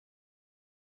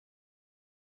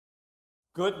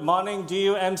Good morning,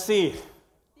 DUMC.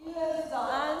 DUMC 早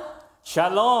安，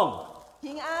 Shalom.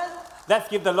 平安。 Let's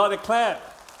give the Lord a clap.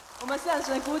 我们向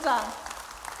神鼓掌。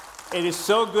 It is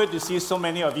so good to see so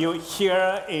many of you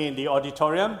here in the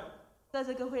auditorium. 在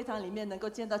这个会堂里面能够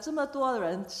见到这么多的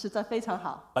人，实在非常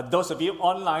好。 But those of you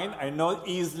online, I know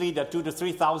easily there are 2,000 to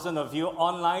 3,000 of you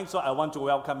online, so I want to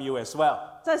welcome you as well.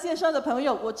 在线上的朋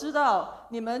友，我知道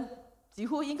你们几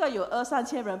乎应该有2、3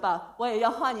千人吧，我也要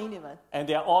欢迎你们。 And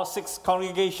they are all 6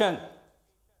 congregation.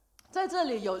 在这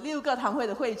里有6个堂会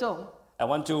的会众， I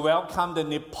want to welcome the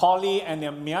Nepali and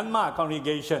the Myanmar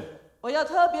congregation. 我要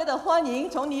特别的欢迎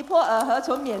从尼泊尔和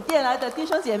从缅甸来的弟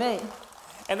兄姐妹。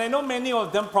 And I know many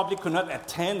of them probably could not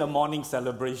attend the morning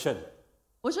celebration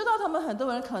我知道他们很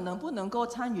多人可能不能够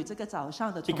参与这个早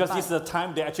上的崇 because 拜 this is，the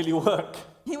time they actually work.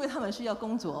 因为他们需要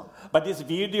工作。 But this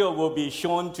video will be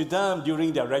shown to them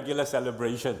during their regular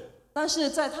celebration. 但是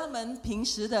在他们平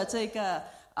时的这个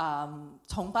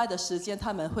崇拜的时间，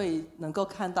他们会能够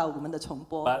看到我们的重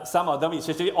播。 But some of them is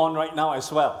actually on right now as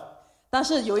well. 但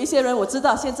是有一些人我知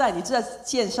道，现在你在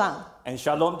线上， And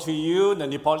shalom to you, the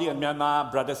Nepali and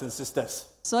Myanmar brothers and sisters.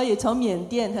 所以从缅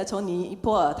甸和从尼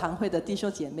泊尔堂会的弟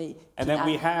兄姐妹 And 平 then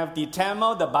we 安。 have the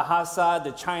Tamil, the Bahasa,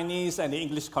 the Chinese, and the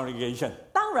English congregation.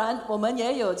 当然，我们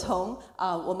也有从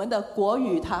我们的国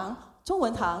语堂、中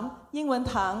文堂、英文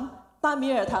堂、大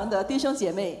米尔堂的弟兄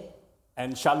姐妹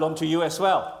And shalom to you as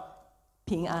well.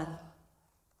 平安。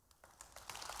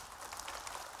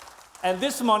 And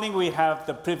this morning we have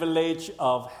the privilege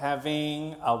of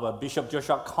having our Bishop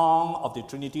Joshua Kong of the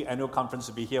Trinity Annual Conference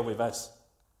to be here with us.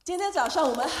 今天早上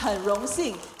我们很荣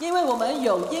幸，因为我们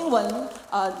有英文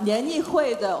联谊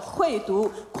会的会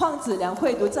读邝子良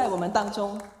会读在我们当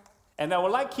中。 And I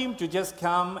would like him to just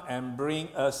come and bring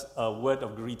us a word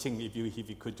of greeting if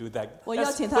you could do that. 我邀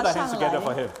Let's 请 put 他 our 上 hands together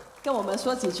for 来 him. 跟我们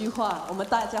说几句话，我们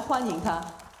大家欢迎他。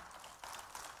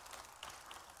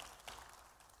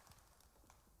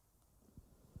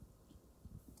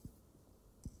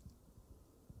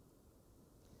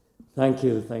 Thank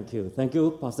you,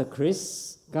 Pastor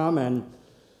Chris Gam and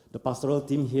the pastoral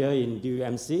team here in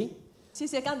DUMC, 谢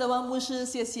谢甘德旺牧师，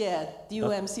谢谢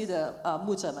DUMC 的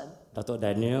牧者们， Dr.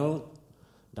 Daniel,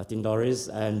 Dr. Doris,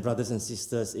 and brothers and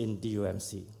sisters in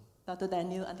DUMC. Dr.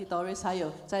 Daniel、Auntie Doris， 还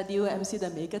有在 DUMC 的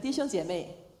每一个弟兄姐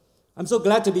妹。 I'm so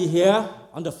glad to be here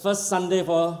on the first Sunday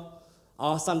for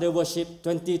our Sunday worship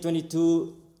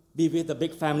 2022, be with the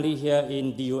big family here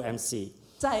in DUMC.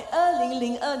 在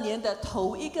2002年的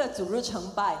头一个主日崇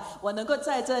拜，我能够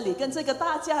在这里跟这个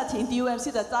大家庭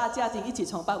DUMC 的大家庭一起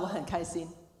崇拜，我很开心。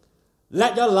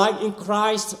 Let your light in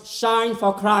Christ shine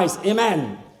for Christ.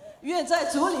 Amen. 愿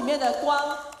在主里面的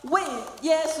光为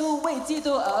耶稣、为基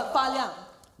督而发亮。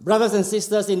 Brothers and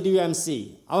sisters in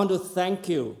DUMC, I want to thank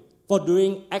you for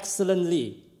doing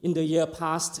excellently in the year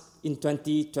past in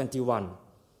 2021.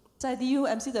 在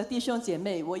DUMC 的弟兄姐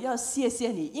妹，我要谢谢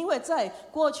你，因为在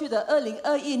过去的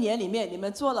2021年里面，你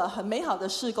们做了很美好的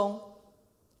事工。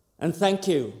 And thank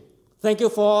you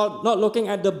for not looking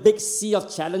at the big sea of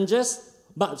challenges,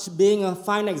 but being a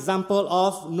fine example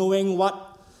of knowing what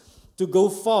to go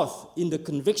forth in the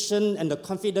conviction and the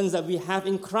confidence that we have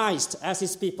in Christ as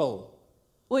His people.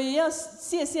 我也要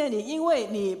谢谢你，因为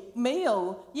你没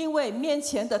有因为面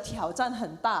前的挑战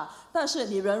很大，但是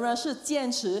你仍然是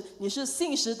坚持，你是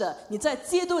信实的，你在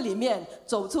基督里面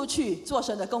走出去做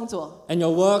神的工作。 And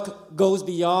your work goes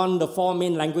beyond the 4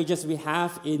 main languages we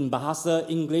have in Bahasa,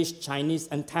 English, Chinese,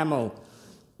 and Tamil.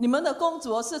 你们的工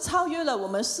作是超越了我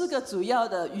们4个主要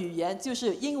的语言，就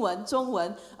是英文、中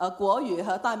文、国语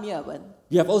和大米尔文。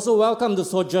 We have also welcomed the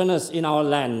sojourners in our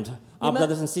land, our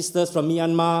brothers and sisters from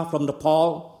Myanmar, from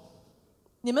Nepal.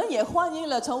 你们也欢迎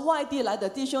了从外地来的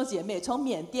弟兄姐妹，从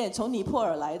缅甸、从尼泊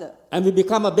尔来的。 And we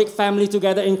become a big family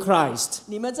together in Christ.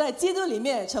 你们在基督里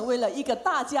面成为了一个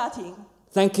大家庭。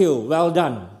 Thank you. Well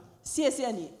done. 谢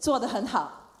谢你，做得很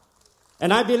好。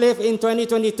 And I believe in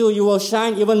 2022 you will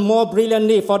shine even more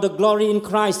brilliantly for the glory in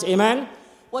Christ. Amen.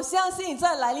 我相信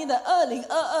在来临的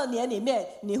2022年里面，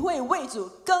你会为主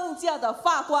更加的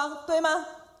发光，对吗？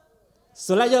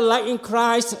 So let your light in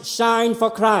Christ shine for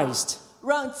Christ.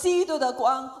 让基督的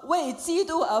光为基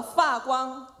督而发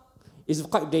光。 It's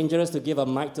quite dangerous to give a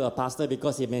mic to a pastor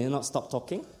because he may not stop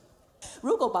talking.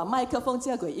 如果把麦克风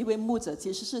交给一位牧者，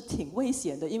其实是挺危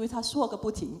险的，因为他说个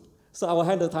不停。 So I will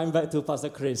hand the time back to Pastor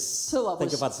Chris. 所以我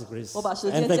Thank you, Pastor Chris. 我把时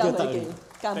And 间 thank 交 you, 回给 Tony.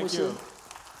 甘牧 Thank 师 you.，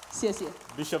谢谢。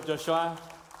 Bishop Joshua,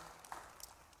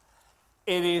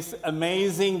 it is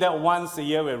amazing that once a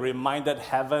year we're reminded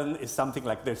heaven is something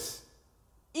like this.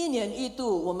 1年1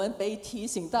度，我们被提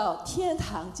醒到天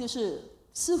堂就是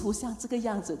似乎像这个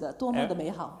样子的，多么的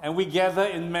美好。 And we gather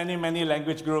in many, many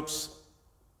language groups.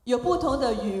 有不同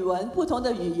的语文、不同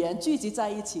的语言聚集在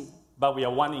一起， but we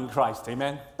are one in Christ.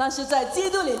 Amen. 但是在基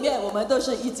督里面，我们都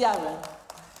是一家人。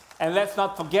 And let's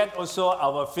not forget also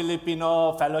our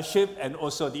Filipino fellowship and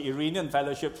also the Iranian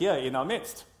fellowship here in our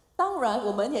midst. 当然，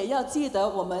我们也要记得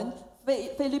我们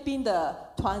菲律宾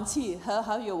的团契和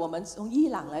还有我们从伊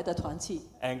朗来的团契，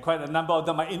 And quite a number of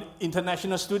them are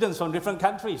international students from different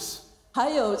countries. 还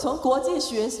有从国际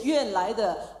学院来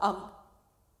的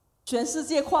全世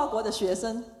界跨国的学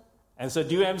生。 And so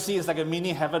DUMC is like a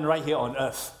mini heaven right here on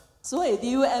earth. 所以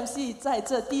DUMC 在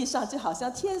这地上就好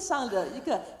像天上的一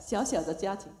个小小的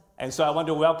家庭， And so I want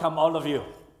to welcome all of you.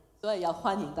 所以要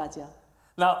欢迎大家。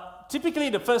 Now,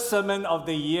 typically the first sermon of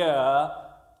the year,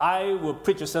 I will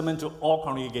preach a sermon to all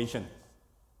congregation.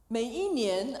 每一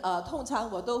年通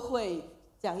常我都会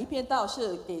讲一篇道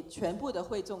是给全部的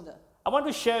会众的。 I want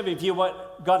to share with you what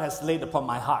God has laid upon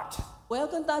my heart. 我要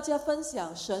跟大家分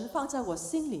享神放在我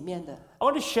心里面的。 I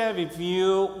want to share with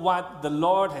you what the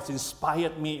Lord has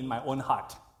inspired me in my own heart.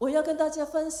 我要跟大家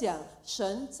分享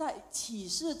神在启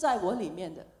示在我里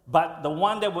面的。 But the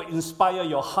one that will inspire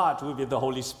your heart will be the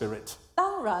Holy Spirit.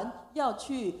 当然要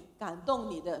去感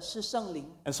动你的是圣灵，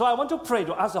 And so I want to pray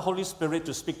to ask the Holy Spirit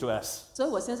to speak to us. 所以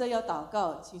我现在要祷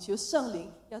告，请求圣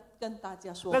灵要跟大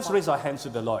家说话。 Let's raise our hands to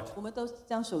the Lord. 我们都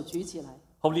将手举起来。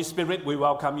 Holy Spirit, we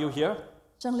welcome you here.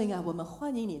 圣灵啊，我们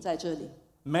欢迎你在这里，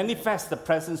 Manifest the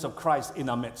presence of Christ in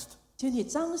our midst. 请你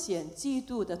彰显基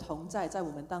督的同在在我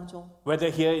们当中。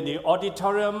 Whether here in the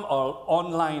auditorium or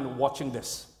online watching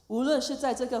this, 无论是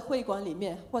在这个会馆里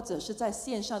面，或者是在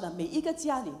线上的每一个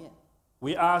家里面，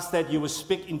 we ask that you will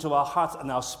speak into our hearts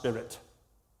and our spirit.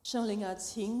 圣灵啊，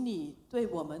请你对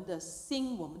我们的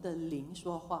心、我们的灵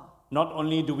说话， Not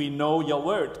only do we know your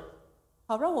word,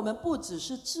 好让我们不只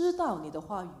是知道你的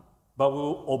话语， but we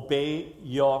will obey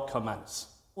your commands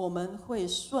我们会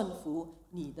顺服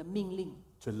你的命令，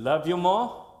 to love you more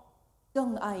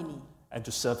更爱你， and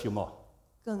to serve you more.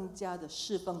 更加的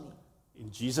侍奉你。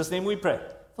 In Jesus' name we pray.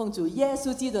 奉主耶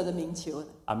稣基督的名求，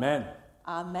 Amen.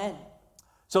 阿门。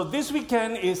 So this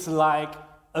weekend is like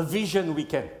a vision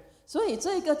weekend. 所以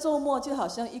这个周末就好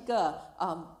像一个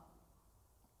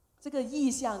这个意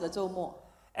象的周末。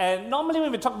 And normally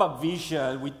when we talk about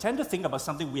vision, we tend to think about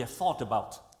something we have thought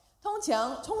about.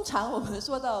 通常我们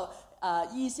说到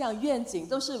意象、愿景，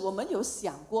都是我们有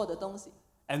想过的东西，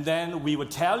 And then we will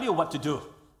tell you what to do.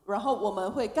 然后我们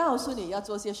会告诉你要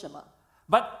做些什么。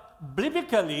 But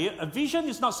biblically, a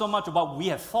vision is not so much about what we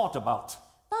have thought about.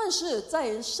 但是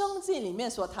在圣经里面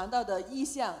所谈到的意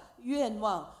象、愿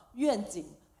望、愿景，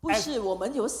不是我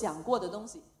们有想过的东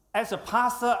西。 As a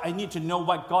pastor, I need to know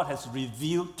what God has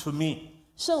revealed to me.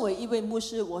 身为一位牧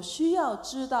师，我需要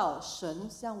知道神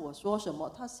向我说什么，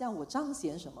他向我彰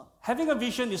显什么。 Having a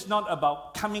vision is not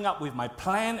about coming up with my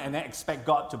plan and then expect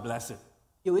God to bless it.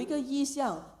 有一个意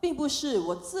象，并不是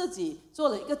我自己做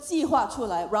了一个计划出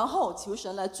来，然后求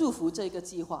神来祝福这个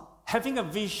计划。 Having a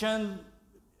vision,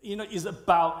 is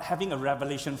about having a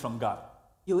revelation from God.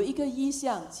 有一个意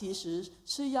象，其实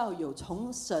是要有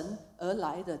从神而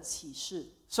来的启示。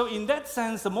 So in that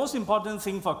sense, the most important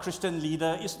thing for a Christian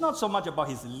leader is not so much about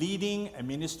his leading,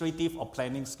 administrative, or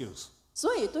planning skills.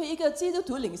 所以，对一个基督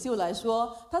徒领袖来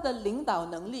说，他的领导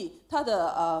能力，他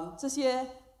的这些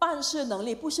办事能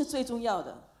力不是最重要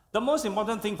的。 The most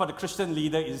important thing for the Christian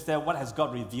leader is that what has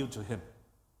God revealed to him.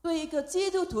 对一个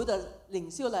基督徒的领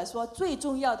袖来说，最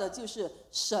重要的就是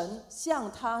神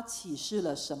向他启示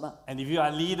了什么。 And if you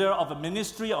are a leader of a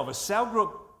ministry or of a cell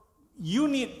group, you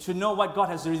need to know what God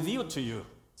has revealed to you.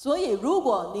 所以，如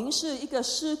果您是一个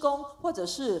施工或者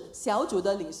是小组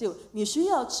的领袖，你需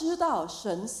要知道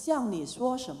神向你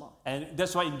说什么。 And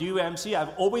that's why in DUMC,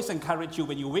 I've always encouraged you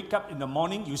when you wake up in the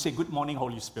morning, you say, Good morning,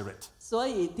 Holy Spirit. 所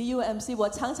以 DUMC 我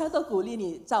常常都鼓励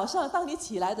你，早上当你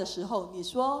起来的时候，你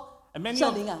说 And many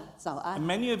圣灵啊，早 And 安。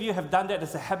 many of you have done that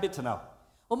as a habit now.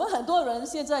 我们很多人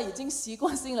现在已经习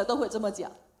惯性了，都会这么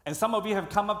讲。 And some of you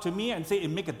have come up to me and say, It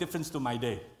make a difference to my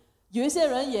day. 有一些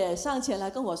人也上前来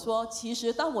跟我说，其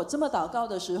实当我这么祷告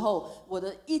的时候，我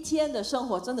的一天的生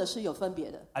活真的是有分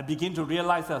别的。 I begin to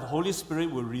realize that the Holy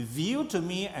Spirit will reveal to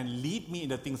me and lead me in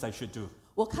the things I should do.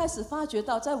 我开始发觉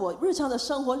到，在我日常的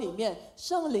生活里面，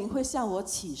圣灵会向我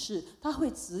启示，他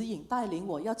会指引带领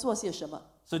我要做些什么。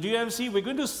 So DUMC, we're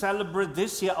going to celebrate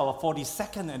this year our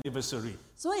 42nd anniversary.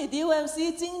 所以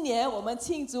DUMC 今年我们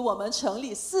庆祝我们成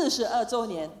立42周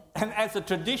年。 And as a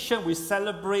tradition, we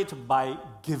celebrate by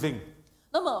giving.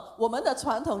 那么我们的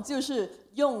传统就是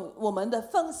用我们的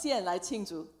奉献来庆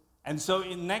祝。 And so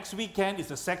in next weekend is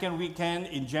the second weekend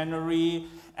in January.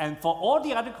 And for all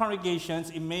the other congregations,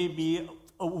 it may be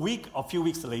a week or few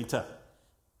weeks later.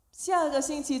 下个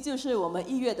星期就是我们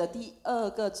1月的第2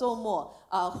个周末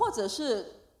或者是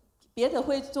别的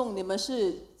会众，你们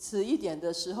是迟一点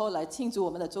的时候来庆祝我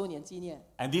们的周年纪念。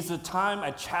 And this is the time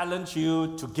I challenge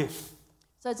you to give.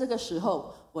 在这个时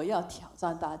候，我要挑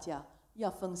战大家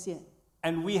要奉献。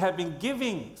 And we have been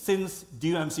giving since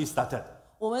DUMC started.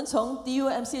 我们从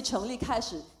DUMC 成立开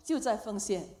始就在奉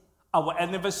献。 Our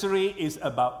anniversary is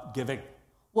about giving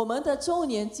我们的周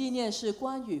年纪念是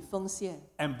关于奉献，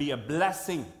 and be a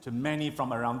blessing to many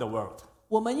from around the world.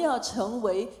 我们要成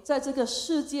为在这个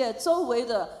世界周围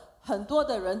的很多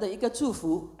的人的一个祝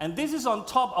福。 And this is on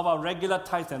top of our regular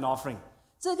tithe and offering.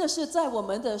 这个是在我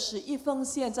们的11奉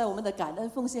献，在我们的感恩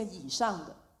奉献以上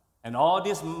的。 And all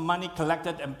this money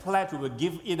collected and pledged, we will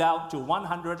give it out to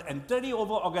 130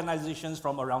 over organizations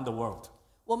from around the world.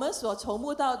 我们所筹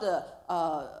募到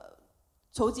的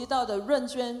筹集到的认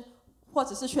捐，或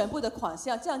者是全部的款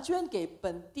项，这样捐给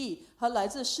本地和来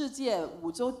自世界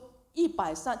5洲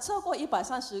超过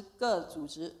130个组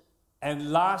织。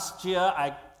 And last year,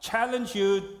 I challenged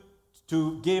you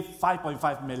to give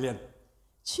 5.5 million.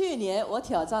 去年我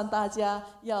挑战大家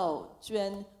要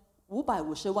捐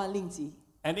550万令吉。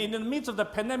 And in the midst of the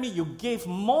pandemic, you gave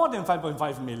more than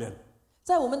 5.5 million.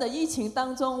 在我们的疫情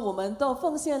当中，我们都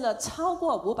奉献了超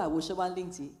过550万令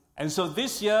吉。 And so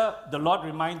this year, the Lord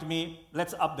reminded me,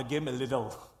 let's up the game a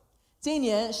little. 今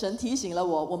年神提醒了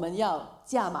我，我们要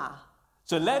加码。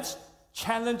 So let's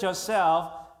challenge yourself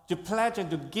to pledge and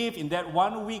to give in that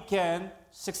one weekend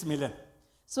 6 million.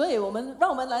 所以让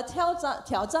我们来挑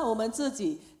战我们自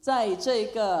己，在这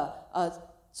个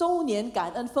周年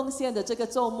感恩奉献的这个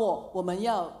周末，我们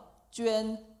要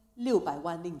捐600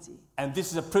万令吉。 And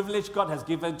this is a privilege God has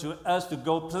given to us to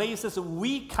go places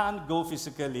we can't go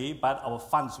physically, but our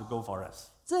funds will go for us.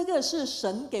 这个是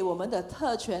神给我们的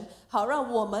特权，好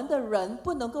让我们的人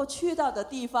不能够去到的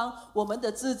地方，我们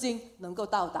的资金能够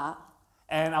到达。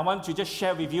 And I want to just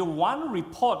share with you one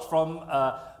report from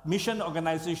a mission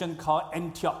organization called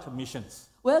Antioch Missions.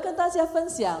 我要跟大家分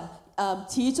享，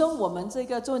其中我们这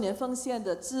个周年奉献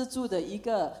的资助的一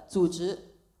个组织。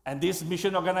 And this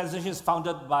mission organization is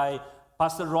founded by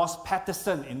Pastor Ross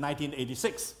Patterson in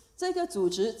 1986. 这个组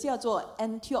织叫做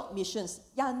Antioch Missions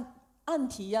安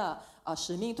提亚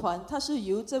使命团，它是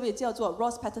由这位叫做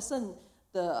Ross Patterson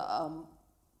的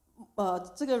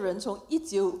这个人从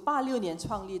1986年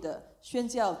创立的宣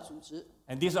教组织。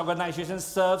 And this organization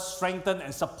serves, strengthen,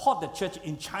 and support the church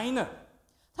in China.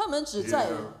 他们旨在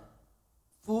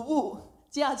服务、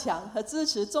加强和支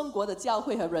持中国的教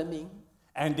会和人民。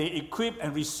 And they equip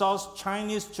and resource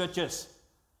Chinese churches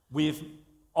with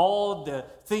all the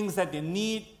things that they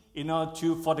need,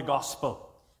 for the gospel.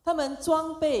 他们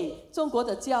装备中国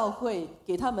的教会，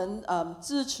给他们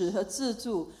支持和资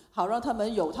助，好让他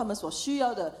们有他们所需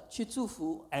要的去祝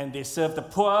福。 And they serve the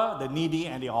poor, the needy,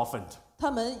 and the orphaned. 他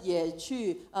们也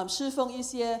去侍奉一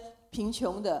些贫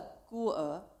穷的孤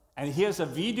儿。 And here's a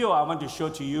video I want to show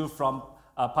to you from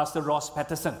Pastor Ross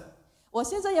Patterson. 我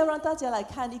现在要让大家来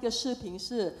看一个视频，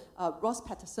是Ross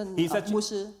Patterson 牧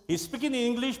师。 He's speaking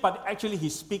in English, but actually he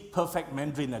speaks perfect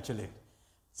Mandarin actually.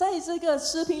 在这个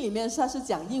视频里面，他是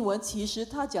讲英文，其实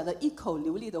他讲的一口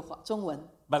流利的中文。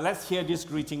 But let's hear this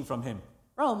greeting from him.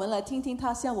 让我们来听听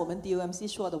他向我们 DUMC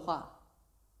说的话。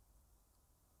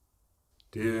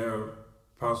 Dear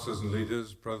pastors and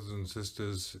leaders, brothers and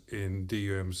sisters in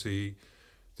DUMC,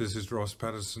 this is Ross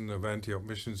Patterson of Antioch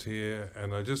Missions here,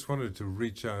 and I just wanted to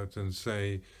reach out and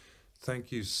say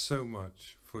thank you so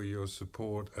much for your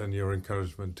support and your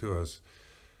encouragement to us.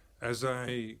 As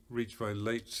I reach my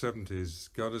late 70s,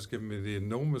 God has given me the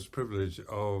enormous privilege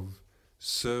of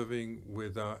serving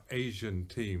with our Asian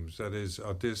teams. That is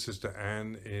our dear sister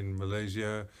Anne in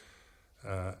Malaysia,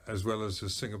 as well as the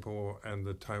Singapore and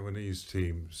the Taiwanese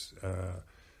teams.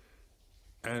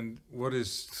 And what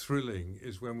is thrilling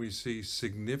is when we see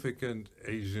significant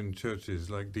Asian churches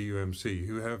like DUMC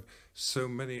who have so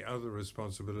many other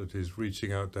responsibilities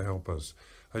reaching out to help us.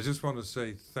 I just want to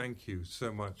say thank you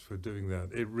so much for doing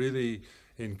that. It really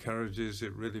encourages,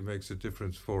 it really makes a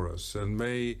difference for us. And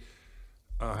may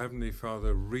our Heavenly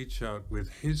Father reach out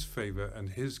with His favor and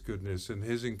His goodness and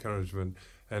His encouragement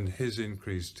and His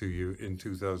increase to you in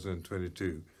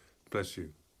 2022. Bless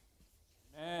you.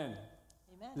 Amen.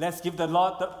 Amen. Let's give the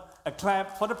Lord a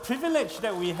clap for the privilege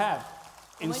that we have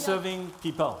in serving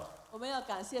people. 我们要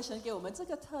感谢神给我们这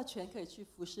个特权，可以去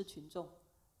服侍群众。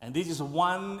 And this is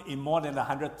one in more than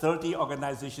 130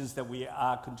 organizations that we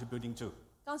are contributing to.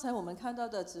 刚才我们看到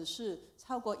的只是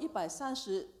超过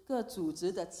130个组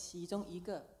织的其中一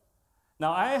个。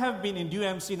 Now, I have been in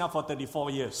DUMC now for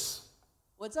 34 years.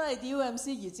 我在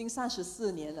DUMC 已经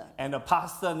34年了， And a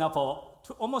pastor now for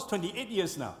almost 28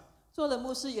 years now. 做了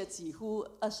牧师也几乎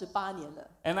28年了。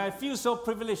 And I feel so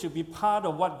privileged to be part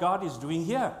of what God is doing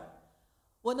here.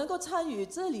 我能够参与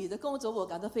这里的工作，我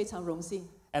感到非常荣幸。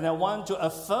 And I want to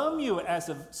affirm you as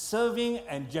a serving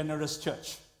and generous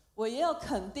church. 我也要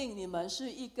肯定你们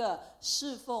是一个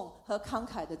侍奉和慷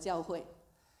慨的教会。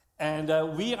 And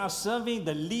we are serving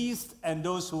the least and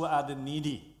those who are the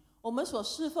needy. 我们所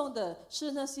侍奉的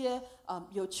是那些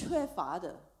有缺乏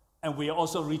的， And we are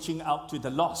also reaching out to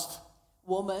the lost.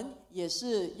 我们也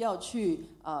是要去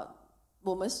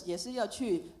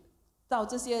到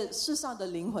这些世上的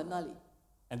灵魂那里。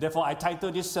 And therefore, I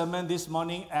titled this sermon this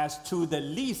morning as To the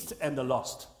Least and the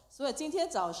Lost. 所以今天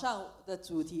早上的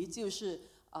主题就是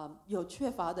有缺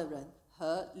乏的人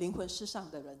和灵魂世上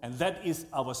的人， And that is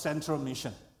our central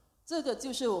mission. 这个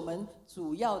就是我们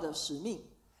主要的使命。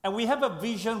 And we have a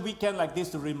vision weekend like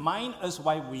this to remind us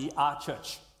why we are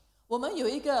church. 我们有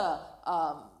一个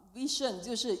vision，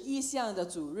 就是意向的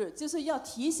主日，就是要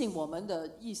提醒我们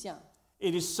的意向。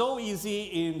 It is so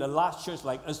easy in the large church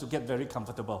like us to get very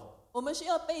comfortable. 我们需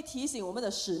要被提醒我们的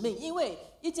使命，因为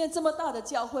一间这么大的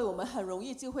教会，我们很容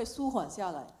易就会舒缓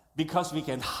下来， Because we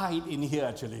can hide in here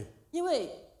actually. 因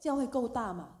为教会够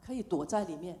大嘛，可以躲在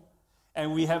里面。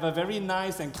 And we have a very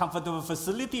nice and comfortable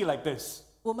facility like this.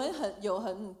 我们有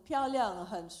很漂亮、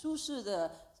很舒适的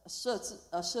设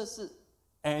施。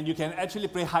 And you can actually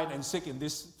play hide and seek in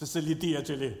this facility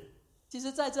actually. 其实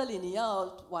在这里你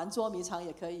要玩捉迷藏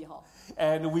也可以哈，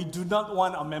 And we do not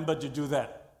want a member to do that.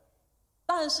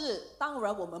 但是当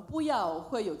然我们不要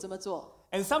会有这么做。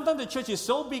 And sometimes the church is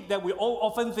so big that we all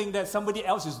often think that somebody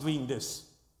else is doing this.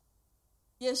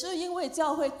 也是因为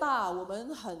教会大，我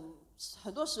们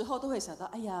很多时候都会想到，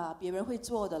哎呀，别人会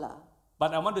做的啦。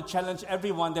 But I want to challenge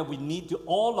everyone that we need to,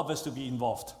 all of us to be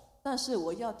involved. 但是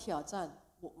我要挑战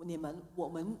我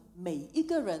们每一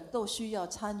个人都需要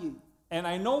参与。 And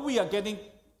I know we are getting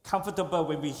comfortable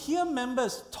when we hear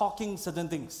members talking certain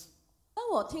things. 当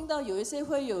我听到有一些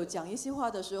会友讲一些话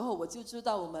的时候，我就知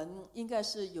道我们应该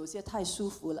是有些太舒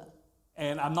服了。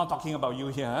 And I'm not talking about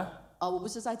you here. 我不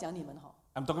是在讲你们哈，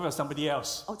 I'm talking about somebody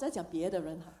else. 我在讲别的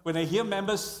人哈。 When I hear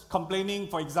members complaining,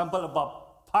 for example, about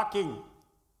parking,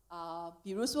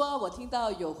 比如说我听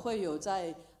到有会友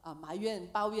在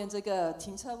抱怨这个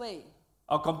停车位，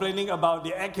 or complaining about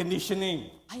the air conditioning.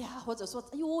 哎呀，或者说，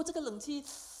哎呦，这个冷气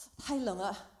太冷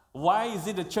了， Why is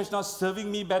it the church not serving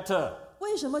me better?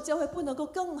 为什么教会不能够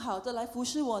更好的来服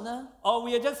侍我呢？ Or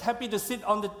we are just happy to sit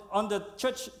on the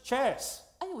church chairs.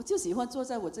 哎，我就喜欢坐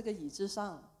在我这个椅子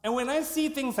上。 And when I see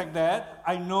things like that,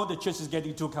 I know the church is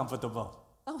getting too comfortable.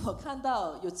 当我看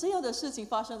到有这样的事情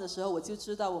发生的时候，我就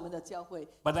知道我们的教会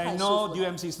But 太 I 舒 know 服了。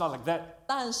 DUMC is not like that.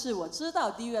 但是我知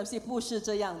道 DUMC 不是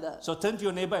这样的 So turn to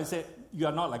your neighbor and say, you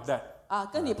are not like that.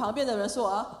 跟你旁边的人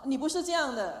说你不是这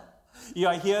样的。 You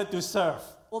are here to serve.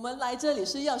 我们来这里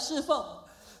是要侍奉。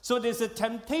 So there's a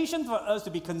temptation for us to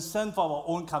be concerned for our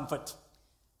own comfort.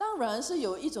 当然是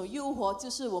有一种诱惑，就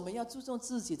是我们要注重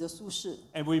自己的舒适。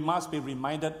 And we must be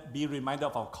reminded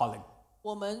of our calling.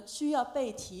 我们需要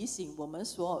被提醒我们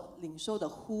所领受的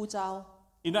呼召。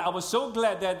 You know, I was so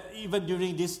glad that even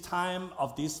during this time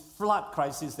of this flood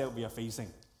crisis that we are facing,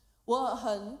 我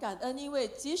很感恩，因为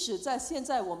即使在现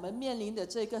在我们面临的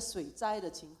这个水灾的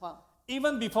情况，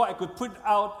 even before I could put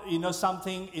out,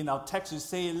 something in our text to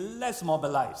say, let's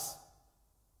mobilize.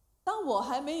 当我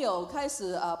还没有开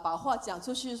始把话讲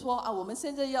出去说我们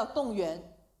现在要动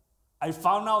员， I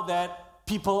found out that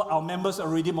people, our members, are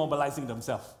already mobilizing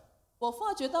themselves. 我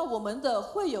发觉到我们的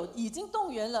会友已经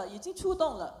动员了，已经出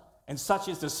动了。 And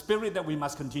such is the spirit that we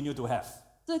must continue to have.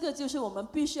 这个就是我们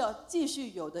必须要继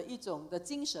续有的一种的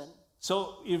精神。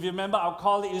 So if you remember, our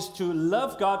call is to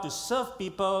love God, to serve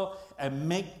people, and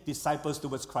make disciples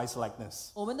towards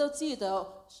Christ-likeness. 我们都记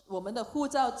得，我们的呼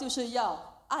召就是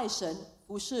要爱神、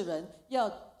服侍人，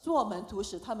要做门徒，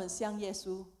使他们像耶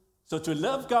稣。 So to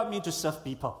love God means to serve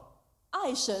people.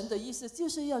 爱神的意思就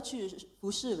是要去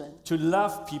服侍人， To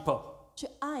love people. 去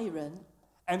爱人。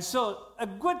 And so a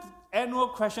good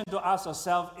annual question to ask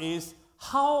ourselves is,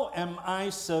 how am I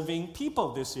serving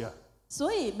people this year?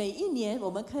 所以每一年我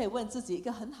们可以问自己一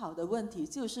个很好的问题，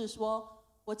就是说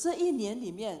我这一年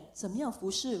里面怎么样服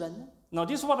侍人呢？ Now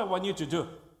this is what I want you to do.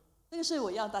 这个是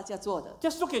我要大家做的。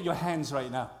 Just look at your hands right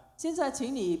now. 现在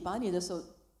请你把你的手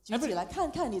举起来，看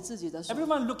看你自己的手，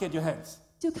 Everyone look at your hands.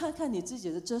 就看看你自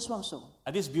己的这双手。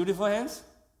 Are these beautiful hands?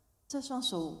 这双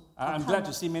手好 I'm 看 glad 吗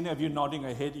to see many of you nodding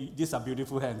your head. These are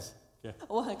beautiful hands. Okay.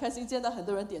 我很开心见到很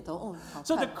多人点头，好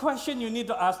So the 看。 question you need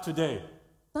to ask today,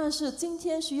 但是今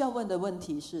天需要问的问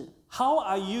题是： how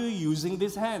are you using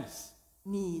these hands?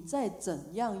 你在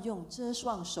怎样用这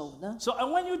双手呢？ So I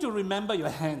want you to remember your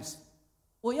hands.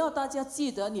 我要大家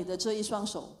记得你的这一双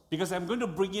手， because I'm going to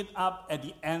bring it up at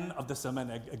the end of the sermon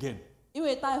again. 因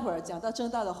为待会儿讲到正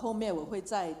道的后面，我会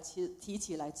再提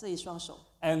起来这一双手。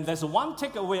 And there's one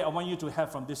takeaway I want you to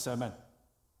have from this sermon.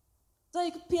 这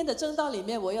一篇的正道里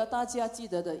面，我要大家记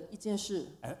得的一件事，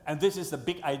 And this is the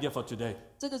big idea for today.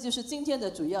 这个就是今天的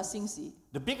主要信息。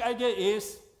 The big idea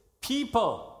is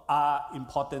people are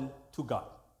important to God.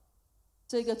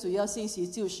 这个主要信息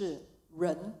就是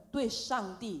人对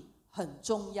上帝很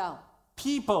重要，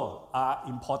 People are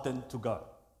important to God.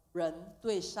 人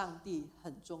对上帝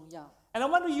很重要。 And I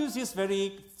want to use this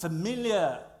very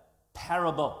familiar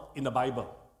parable in the Bible.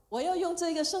 我要用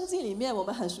这个圣经里面我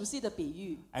们很熟悉的比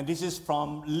喻， And this is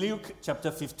from Luke chapter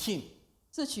 15.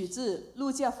 是取自路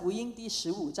加福音第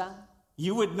15章。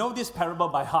 You would know this parable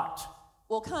by heart.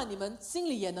 我看你们心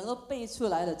里也能够背出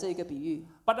来的这个比喻，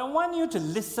 But I want you to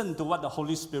listen to what the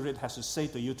Holy Spirit has to say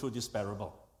to you through this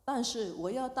parable. 但是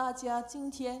我要大家今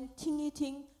天听一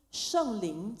听圣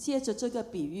灵借着这个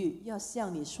比喻要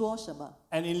向你说什么。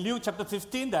 And in Luke chapter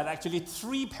 15, there are actually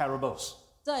 3 parables.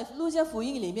 在路加福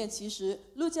音里面，其实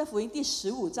路加福音第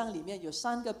15章里面有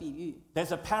3个比喻，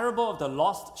 There's a parable of the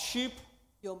lost sheep,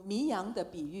 有迷羊的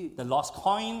比喻、 the lost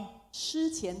coin,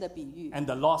 失钱的比喻 and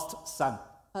the lost son.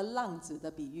 和浪子的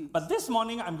比喻。 But this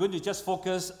morning, I'm going to just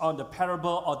focus on the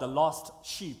parable of the lost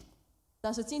sheep.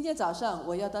 但是今天早上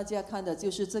我要大家看的就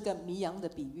是这个迷羊的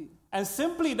比喻。 And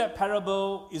simply, that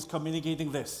parable is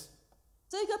communicating this.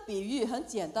 这个比喻很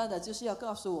简单的，就是要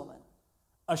告诉我们，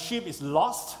 A sheep is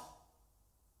lost,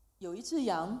 有一只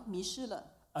羊迷失了，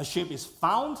 a sheep is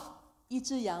found, 一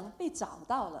只羊被找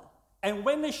到了。 and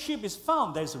when the sheep is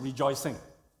found, there's rejoicing.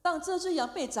 当这只羊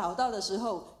被找到的时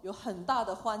候，有很大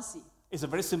的欢喜。 It's a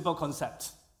very simple concept.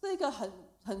 是一个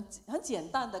很简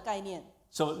单的概念，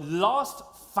 So, lost,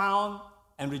 found,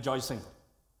 and rejoicing.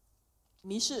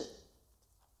 迷失、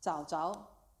找着、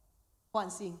欢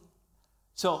欣。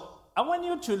 So, I want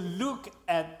you to look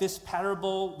at this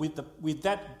parable with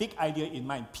that big idea in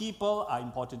mind. People are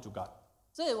important to God.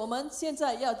 所以我们现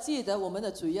在要记得我们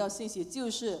的主要信息就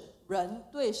是人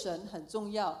对神很重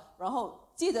要。然后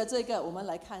记得这个，我们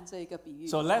来看这个比喻。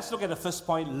 So, let's look at the first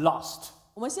point, lost.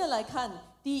 我们先来看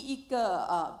第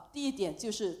一点就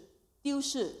是丢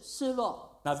失、失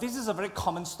落。 Now, this is a very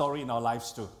common story in our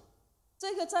lives too.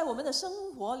 这个在我们的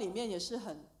生活里面也是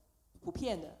很普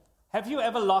遍的。 Have you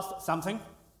ever lost something?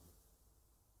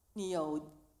 你有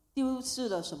丢失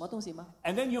了什么东西吗？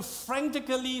 And then you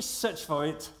frantically search for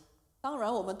it. 当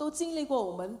然，我们都经历过，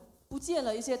我们不见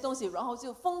了一些东西，然后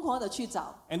就疯狂的去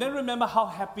找。 And then remember how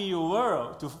happy you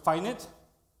were to find it?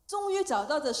 终于找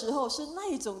到的时候是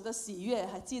那一种的喜悦，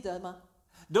还记得吗？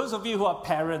 Those of you who are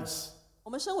parents, 我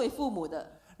们身为父母的，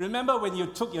 remember when you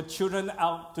took your children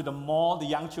out to the mall, the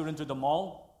young children to the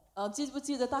mall, 记不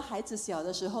记得当孩子小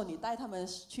的时候，你带他们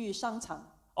去商场，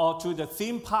 or to the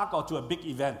theme park, or to a big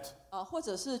event? 或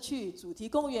者是去主题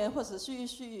公园，或者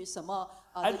去什么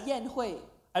的宴会？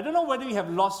 I don't know whether you have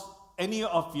lost any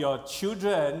of your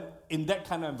children in that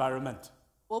kind of environment.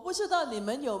 我不知道你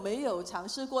们有没有尝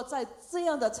试过在这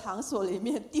样的场所里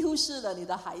面丢失了你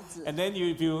的孩子。 And then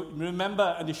if you remember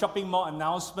at the shopping mall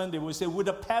announcement, they would say, would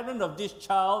the parent of this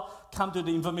child come to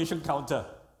the information counter?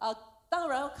 当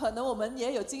然，可能我们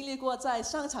也有经历过，在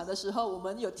商场的时候，我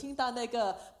们有听到那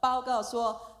个报告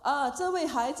说，这位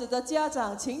孩子的家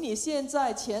长，请你现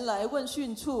在前来问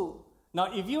讯处。 Now,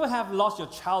 if you have lost your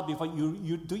child before,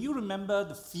 do you remember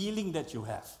the feeling that you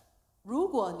have? 如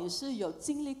果你是有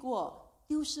经历过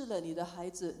丢失了你的孩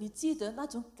子，你记得那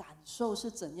种感受是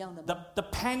怎样的吗？ The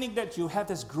panic that you have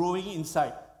that's growing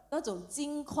inside. 那种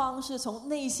惊慌是从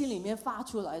内心里面发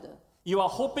出来的。 You are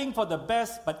hoping for the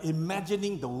best, but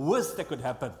imagining the worst that could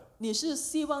happen. 你是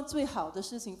希望最好的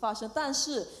事情发生，但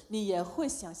是你也会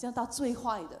想象到最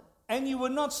坏的。 And you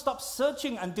will not stop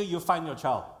searching until you find your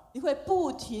child. 你会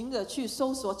不停的去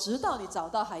搜索，直到你找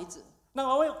到孩子。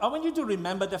 Now, I want you to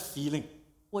remember that feeling,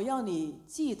 我要你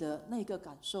记得那个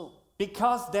感受，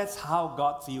 because that's how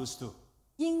God feels too.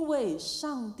 因为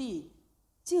上帝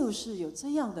就是有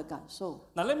这样的感受。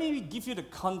 Now, let me give you the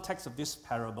context of this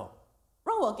parable.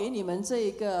 让我给你们这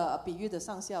一个比喻的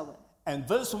上下文。 And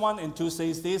verse 1 and 2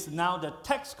 says this, Now the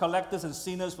tax collectors and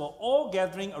sinners were all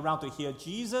gathering around to hear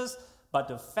Jesus, but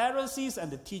the Pharisees and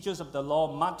the teachers of the law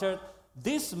muttered,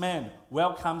 This man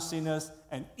welcomes sinners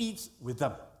and eats with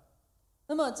them.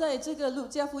 那么在这个路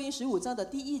加福音15章的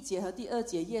第1节和第2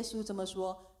节，耶稣这么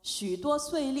说：许多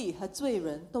税吏和罪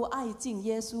人都爱近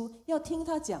耶稣，要听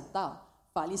他讲道。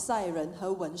法利赛人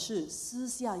和文士私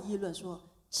下议论说：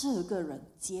这个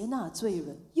人接纳罪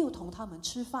人，又同他们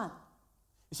吃饭。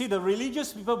 You see, the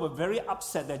religious people were very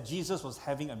upset that Jesus was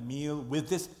having a meal with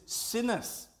these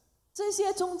sinners. 这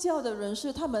些宗教的人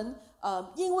士，他们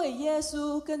因为耶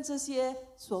稣跟这些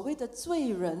所谓的罪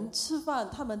人吃饭，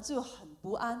他们就很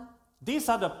不安。These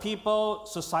are the people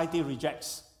society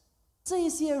rejects. 这一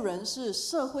些人是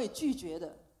社会拒绝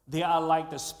的， They are like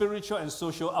the spiritual and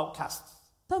social outcasts.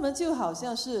 他们就好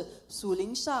像是属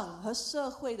灵上和社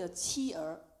会的弃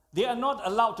儿。They are not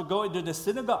allowed to go into the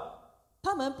synagogue.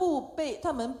 他们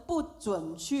不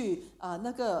准去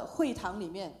那个会堂里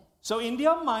面。 So in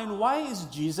their mind, why is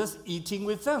Jesus eating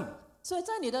with them? 所以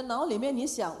在你的脑里面，你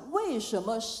想为什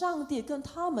么上帝跟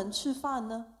他们吃饭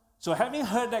呢？ So having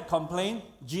heard that complaint,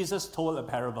 Jesus told a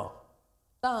parable.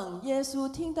 当耶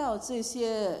稣听到这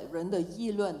些人的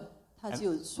议论，他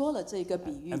就说了这个比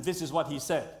喻。 And this is what he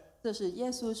said. 这是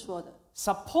耶稣说的。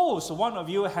 Suppose one of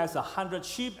you has 100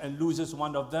 sheep and loses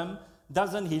one of them.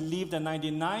 Doesn't he leave the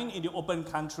 99 in the open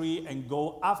country and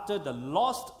go after the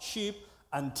lost sheep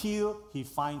until he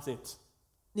finds it?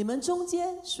 你们中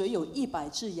间谁有100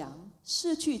只羊，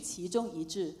失去其中一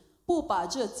只，不把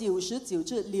这99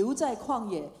只留在旷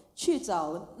野，去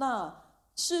找那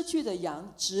失去的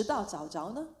羊，直到找着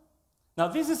呢？ Now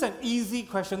this is an easy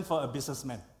question for a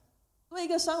businessman. 对一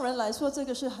个商人来说，这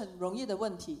个是很容易的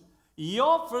问题。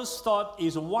 Your first thought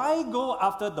is why go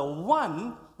after the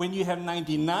one when you have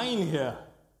 99 here?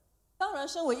 当然，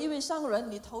身为一位商人，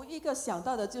你头一个想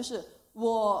到的就是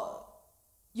我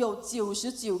有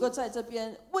99个在这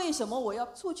边，为什么我要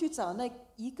出去找那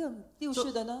一个丢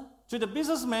失的呢？ To the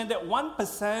businessman, that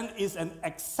 1% is an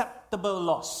acceptable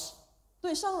loss.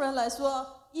 对商人来说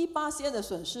，1%的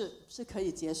损失是可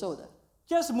以接受的，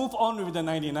 Just move on with the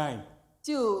 99.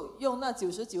 就用那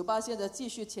99%的继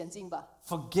续前进吧。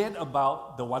 Forget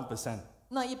about the 1%.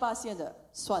 那1%的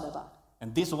算了吧。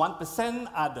 And this 1%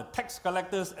 are the tax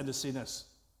collectors and the sinners.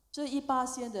 这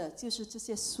1%的就是这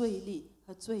些税吏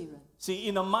和罪人。 See,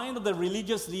 in the mind of the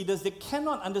religious leaders, they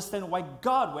cannot understand why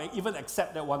God will even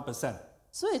accept that 1%.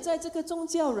 所以在这个宗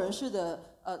教人士的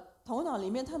头脑里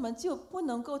面，他们就不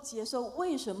能够接受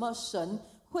为什么神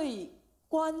会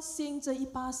关心这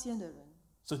1%的人。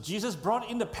 So Jesus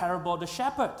brought in the parable of the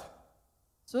shepherd.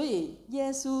 所以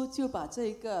耶稣就把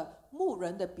这个牧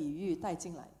人的比喻带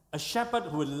进来。 A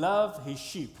shepherd who loved his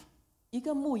sheep. 一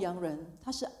个牧羊人，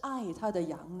他是爱他的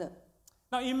羊的。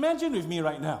 Now imagine with me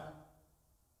right now.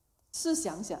 试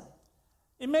想想，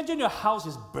 Imagine your house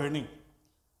is burning.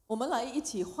 我们来一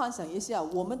起幻想一下，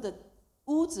我们的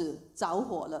屋子着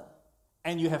火了，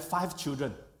 And you have 5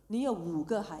 children. 你有5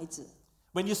个孩子。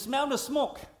 When you smell the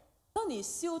smoke, 当你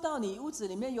嗅到你屋子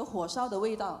里面有火烧的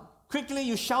味道， quickly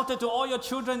you shouted to all your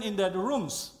children in the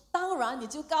rooms. 当然你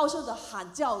就高声的喊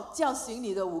叫醒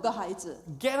你的5个孩子，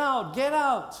 Get out, get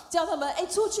out. 叫他们哎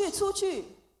出去出去。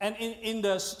 And in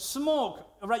the smoke,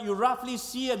 right, you roughly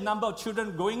see a number of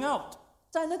children going out.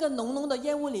 在那个浓浓的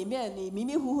烟雾里面，你迷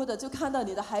迷糊糊的就看到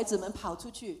你的孩子们跑出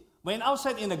去。 When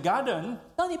outside in the garden,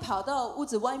 当你跑到屋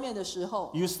子外面的时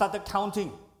候， you started counting.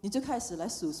 你就开始来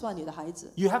数算你的孩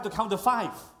子。 You have to count to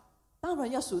 5. 当然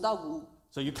要数到5，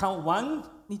 So you count 1,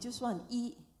 你就算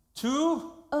1、 2,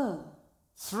 2、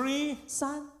 3,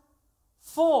 3、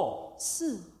 4.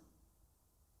 4、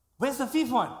 Where's the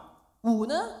 5th one? 5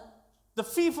呢？ The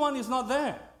 5th one is not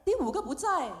there. 第5个不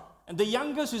在。 And the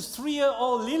youngest is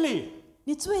 3-year-old Lily.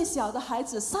 你最小的孩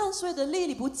子3岁的莉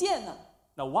莉不见了。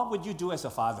 Now, what would you do as a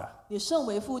father? 你身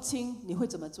为父亲，你会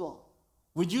怎么做？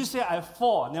 Would you say, I have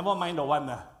 4, never mind the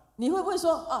one? 你会不会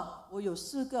说啊，我有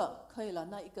4个，可以了，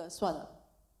那1个算了？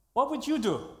 What would you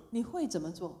do? 你会怎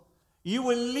么做？ You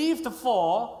will leave the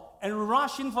 4 and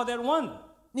rush in for that one.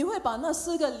 你会把那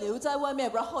4个留在外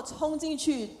面，然后冲进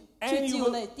去 And 去 you 救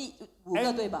will- 那第5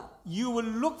个，对吧？ You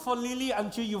will look for Lily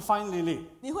until you find Lily.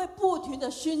 你会不停的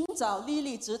寻找莉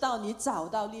莉，直到你找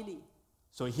到莉莉。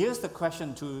 So here's the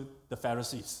question to the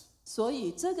Pharisees. 所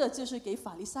以这个就是给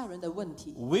法利赛人的问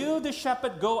题。 Will the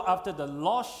shepherd go after the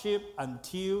lost sheep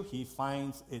until he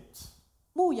finds it?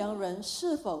 牧羊人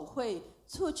是否会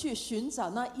出去寻找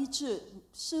那一只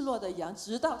失落的羊，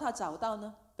直到他找到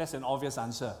呢？ That's an obvious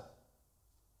answer.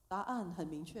 答案很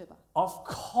明确吧？ Of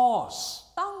course.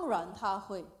 当然他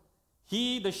会。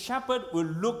 He, the shepherd,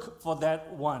 will look for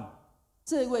that one.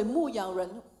 这位牧羊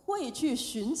人会去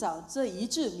寻找这一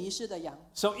只迷失的羊。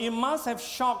 So it must have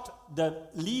shocked the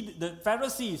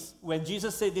Pharisees when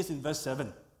Jesus said this in verse 7.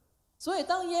 所以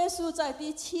当耶稣在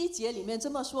第7节里面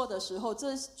这么说的时候，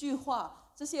这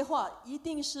些话一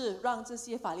定是让这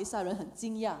些法利赛人很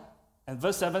惊讶。 And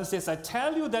verse 7 says, I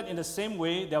tell you that in the same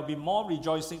way there will be more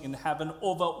rejoicing in heaven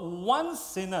over one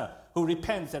sinner who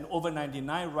repents than over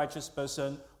 99 righteous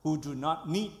person who do not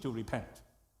need to repent.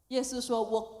 耶稣说：“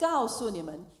我告诉你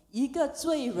们，一个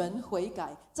罪人悔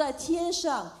改，在天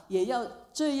上也要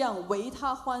这样为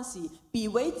他欢喜，比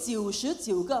为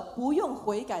99个不用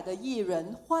悔改的义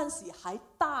人欢喜还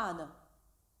大呢？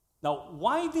 Now,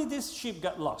 why did this sheep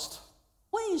get lost?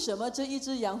 为什么这一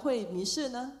只羊会迷失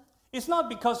呢？ It's not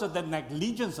because of the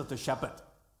negligence of the shepherd.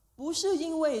 不是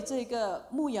因为这个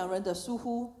牧羊人的疏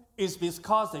忽， It's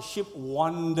because the sheep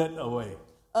wandered away.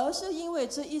 而是因为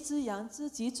这一只羊自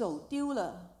己走丢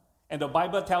了。 And the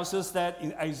Bible tells us that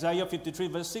in Isaiah 53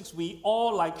 verse 6, we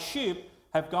all like sheep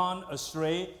have gone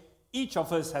astray. Each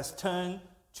of us has turned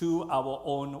to our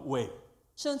own way.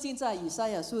 圣经在以赛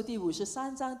亚书第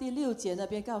53章第6节那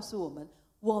边告诉我们，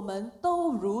我们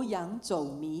都如羊走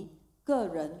迷，个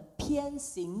人偏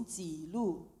行己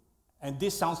路。 And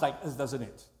this sounds like us, doesn't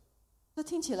it? 这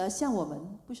听起来像我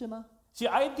们，不是吗？ See,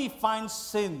 I define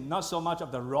sin not so much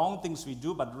of the wrong things we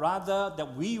do, but rather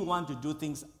that we want to do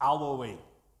things our way.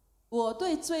 我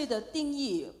对罪的定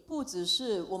义，不只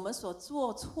是我们所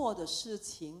做错的事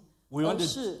情， We want 而 to-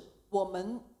 是我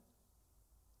们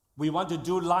We want to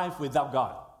do life without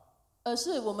God. 而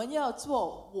是我们要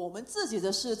做我们自己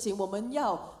的事情，我们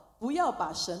不要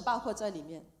把神包括在里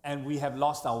面， And we have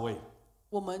lost our way.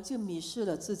 我们就迷失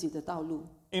了自己的道路。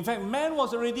 In fact, man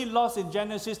was already lost in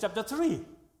Genesis chapter 3.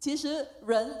 其实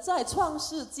人在创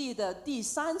世纪的第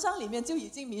3章里面就已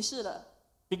经迷失了，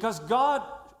 Because God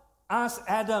asked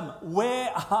Adam,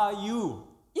 "Where are you?"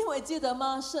 因为记得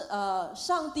吗？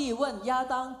上帝问亚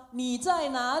当：“你在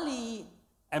哪里？”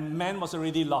 And man was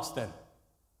already lost then.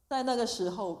 在那个时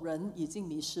候，人已经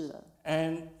迷失了。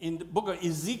 And in the book of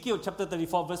Ezekiel chapter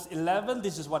 34 verse 11,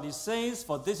 this is what it says,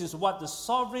 "For this is what the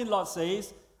sovereign Lord says,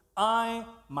 I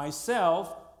myself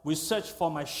will search for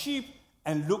my sheep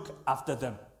and look after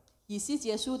them." 以西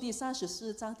结书第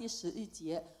34章第11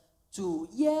节，主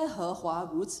耶和华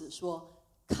如此说：“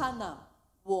看哪，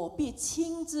我必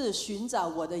亲自寻找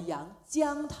我的羊，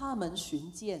将他们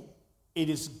寻见。” It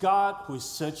is God who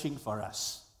is searching for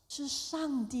us. 是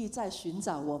上帝在寻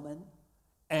找我们。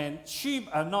 And sheep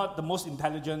are not the most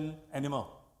intelligent animal.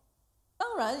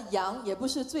 当然，羊也不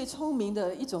是最聪明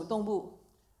的一种动物，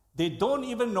 They don't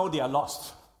even know they are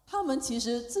lost. 它们其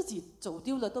实自己走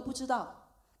丢了都不知道，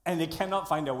 And they cannot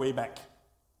find their way back.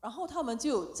 然后他们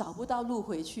就找不到路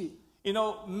回去。 You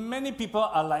know, many people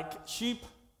are like sheep.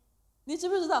 你知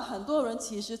不知道，很多人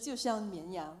其实就像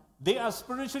绵羊， They are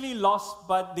spiritually lost,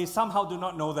 but they somehow do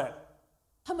not know that.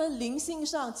 他们灵性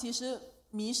上其实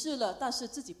迷失了，但是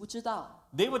自己不知道。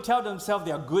 They will tell themselves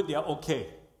they are good, they are okay.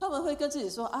 他们会跟自己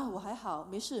说啊，我还好，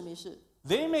没事没事。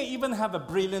 They may even have a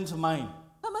brilliant mind,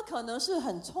 他们可能是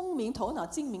很聪明、头脑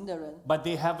精明的人， but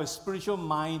they have a spiritual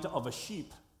mind of a sheep.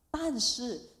 但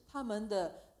是他们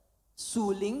的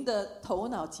属灵的头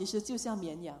脑其实就像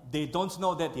绵羊， They don't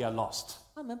know that they are lost.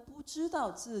 他们不知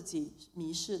道自己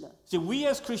迷失了。 See,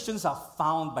 we as Christians are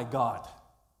found by God,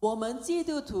 我们基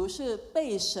督徒是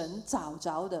被神找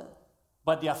着的，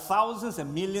 but there are thousands and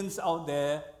millions out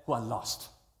there who are lost.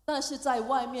 但是在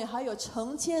外面还有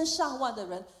成千上万的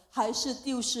人还是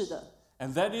丢失的。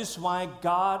 And that is why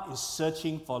God is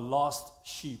searching for lost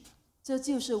sheep. 这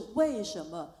就是为什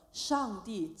么上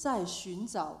帝在寻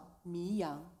找迷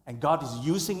羊， And God is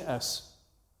using us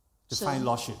to find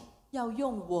lost sheep. 要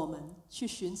用我们去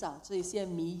寻找这些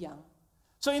迷羊。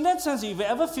 So in that sense, if you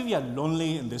ever feel you are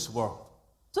lonely in this world,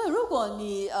 所以，如果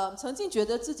你曾经觉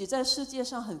得自己在世界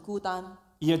上很孤单，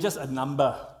 you're just a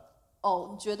number.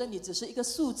 你觉得你只是一个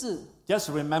数字， Just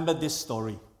remember this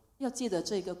story. 要记得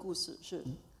这个故事是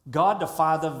God the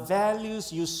Father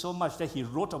values you so much that He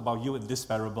wrote about you in this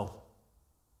parable.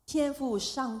 天父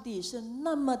上帝是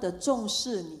那么的重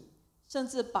视你，甚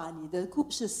至把你的故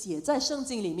事写在圣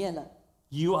经里面了。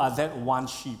 You are that one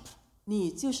sheep.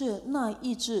 你就是那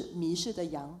一只迷失的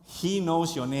羊， He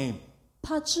knows your name.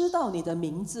 他知道你的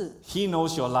名字， He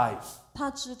knows your life.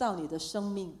 他知道你的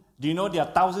生命。 Do you know there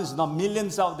are thousands, not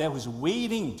millions out there who's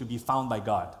waiting to be found by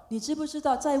God? 你知不知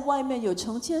道，在外面有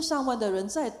成千上万的人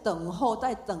在等候，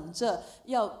在等着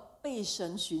要被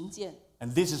神寻见。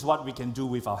 And this is what we can do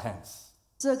with our hands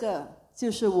这个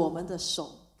就是我们的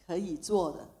手可以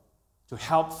做的， to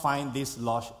help find these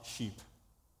lost sheep.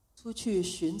 出去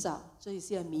寻找这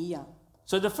些迷羊。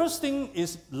 So the first thing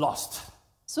is lost.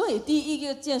 所以第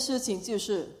一件事情就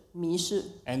是迷失。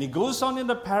 And it goes on in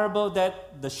the parable that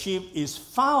the sheep is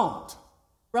found.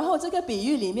 然后这个比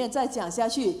喻里面再讲下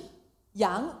去，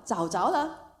羊找着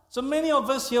了。 So many of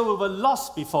us here we were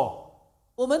lost before,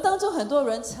 我们当中很多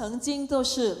人曾经都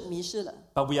是迷失了，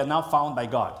 but we are now found by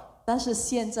God. 但是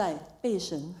现在被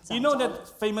神找 You 着 know 了。 that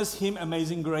famous hymn,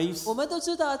 Amazing Grace? 我们都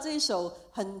知道这一首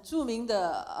很著名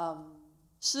的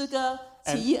诗歌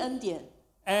《奇异恩典》。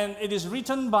 And it is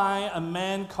written by a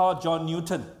man called John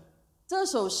Newton. 这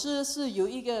首诗是由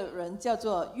一个人叫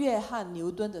做约翰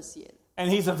牛顿的写的。 And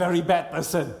he's a very bad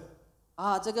person.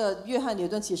 这个约翰牛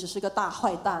顿其实是个大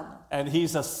坏蛋， And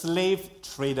he's a slave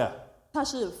trader. 他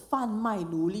是贩卖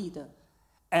奴隶的。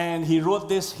 And he wrote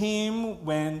this hymn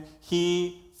when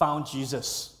he found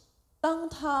Jesus. 当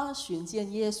他寻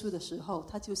见耶稣的时候，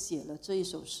他就写了这一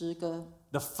首诗歌。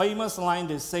 The famous line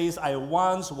that says, I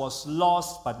once was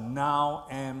lost, but now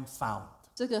am found.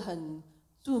 这个很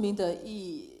著名的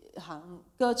一行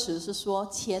歌词是说：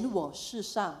前我世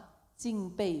上，竟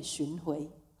被寻回。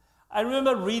 I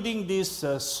remember reading this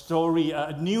story,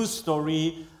 a news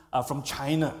story from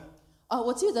China.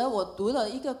 我记得我读了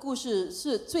一个故事，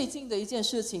是最近的一件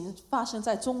事情，发生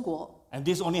在中国， And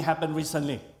this only happened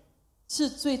recently. 是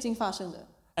最近发生的。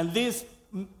 And this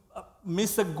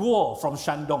Mr. Guo from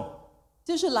Shandong.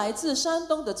 就是来自山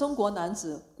东的中国男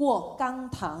子郭刚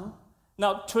堂。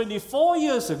 Now, 24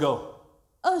 years ago,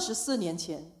 24年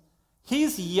前，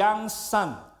 his young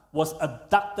son was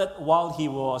abducted while he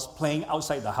was playing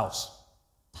outside the house.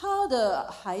 他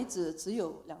的孩子只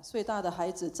有2岁大的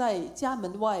孩子，在家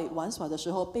门外玩耍的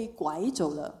时候被拐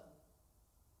走了。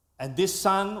 And this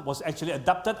son was actually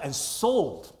adopted and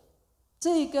sold.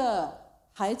 这个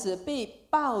孩子被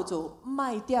抱走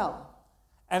卖掉。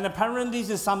 And apparently,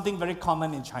 this is something very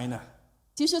common in China.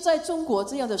 其实在中国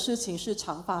这样的事情是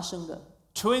常发生的，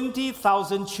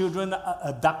 20,000 children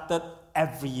are abducted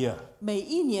every year. 每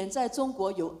一年在中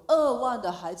国有2万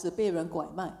的孩子被人拐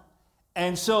卖。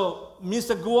 And so,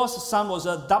 Mr. Guo's son was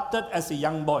adopted as a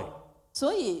young boy.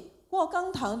 所以郭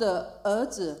刚堂的儿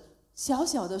子小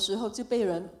小的时候就被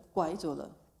人拐走了。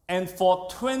 And for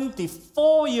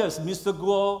 24 years, Mr.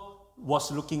 Guo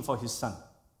was looking for his son.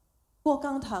 郭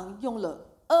刚堂用了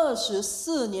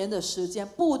24年的时间，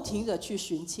不停的去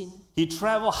寻亲。 He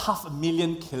traveled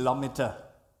 500,000 kilometers.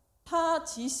 他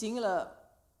骑行了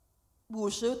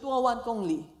50多万公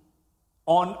里，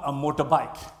 On a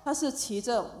motorbike. 他是骑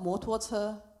着摩托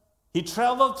车， He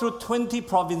traveled through 20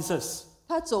 provinces.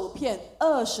 他走遍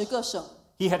20个省，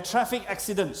 He had traffic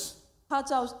accidents.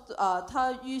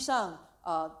 他遇上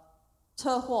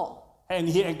车祸，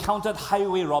 And he encountered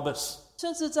highway robbers.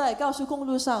 甚至在高速公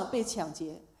路上被抢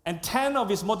劫。 And 10 of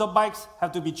his motorbikes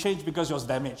have to be changed because he was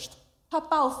damaged. 他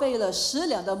报废了10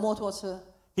辆的摩托车，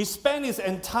 He spent his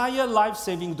entire life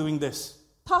saving doing this.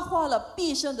 他花了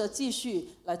毕生的积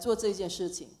蓄来做这件事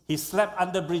情。 He slept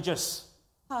under bridges.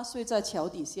 他睡在桥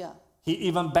底下，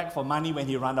 He even begged for money when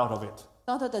he ran out of it.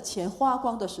 当他的钱花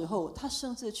光的时候，他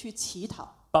甚至去乞讨。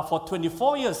 But for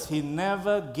 24 years, he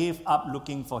never gave up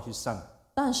looking for his son.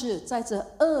 但是在这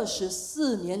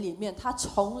24年里面，他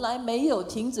从来没有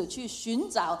停止去寻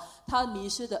找他迷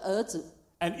失的儿子。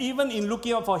 And even in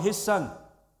looking out for his son,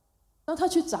 当他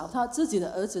去找他自己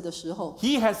的儿子的时候，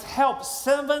 he has helped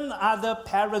 7 other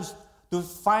parents to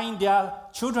find their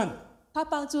children. 他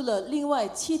帮助了另外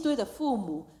7对的父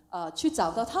母，去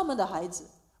找到他们的孩子。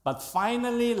 But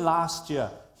finally, last year,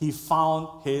 he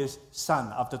found his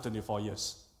son after 24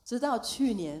 years. 直到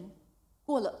去年，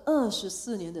过了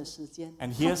24年的时间，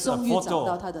 And 他 here's a 终于找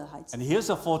到 photo. 他的孩子。 And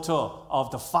here's a photo of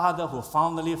the father who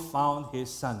finally found his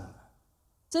son.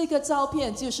 这个照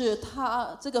片就是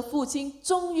他这个父亲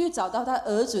终于找到他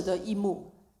儿子的一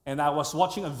幕。 And I was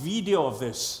watching a video of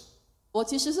this. 我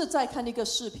其实是在看一个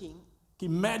视频，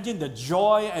 Imagine the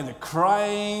joy and the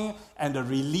crying and the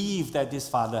relief that this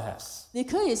father has. 你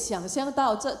可以想象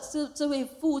到这位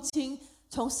父亲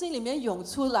从心里面涌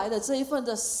出来的这一份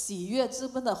的喜悦，这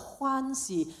份的欢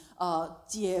喜，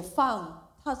解放，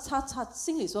他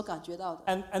心里所感觉到的。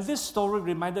 And this story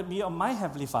reminded me of my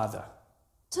Heavenly Father.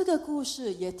 这个故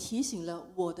事也提醒了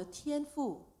我的天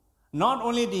父。 Not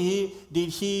only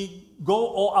did he go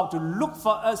all out to look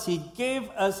for us, he gave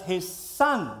us his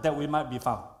son that we might be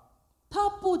found. 他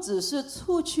不只是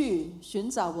出去寻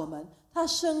找我们，他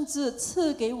甚至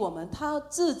赐给我们他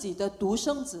自己的独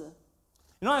生子。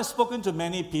 You know, I've spoken to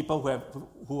many people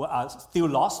who are still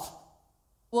lost.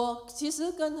 我其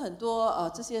实跟很多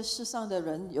这些世上的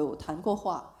人有谈过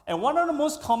话， And one of the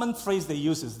most common phrases they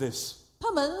use is this: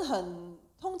 他们很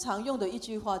通常用的一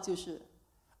句话就是：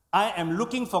 I am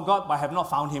looking for God, but I have not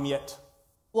found him yet.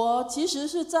 我其实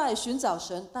是在寻找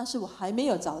神，但是我还没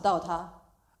有找到他。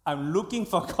 I'm looking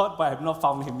for God, but I have not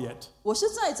found him yet. 我是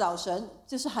在找神，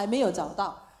就是还没有找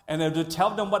到。 And I have to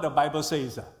tell them what the Bible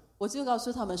says. 我就告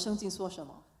诉他们圣经说什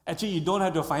么。 Actually, you don't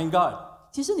have to find God.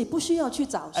 其实你不需要去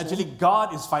找神， Actually,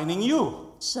 God is finding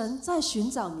you. 神在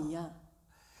寻找你呀。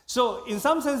 So, in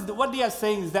some sense, what they are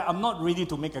saying is that I'm not ready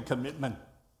to make a commitment.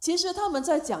 其实他们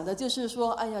在讲的就是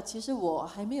说，哎呀，其实我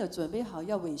还没有准备好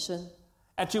要委身。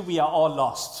 Actually, we are all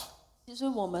lost. 其实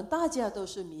我们大家都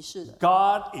是迷失的。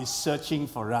 God is searching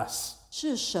for us.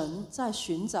 是神在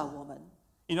寻找我们。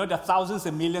 You know, there are thousands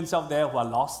and millions out there who are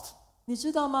lost. 你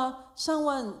知道吗？上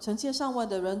万、成千上万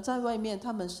的人在外面，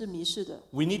他们是迷失的。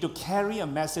 We need to carry a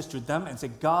message to them and say,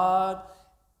 God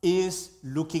is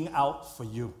looking out for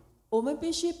you. 我们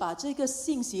必须把这个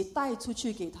信息带出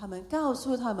去给他们，告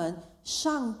诉他们，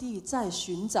上帝在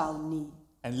寻找你。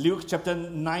 And Luke chapter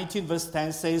 19 verse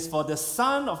 10 says, For the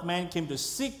Son of Man came to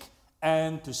seek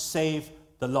and to save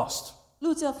the lost.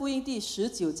 路加福音第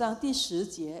19章第10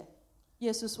节，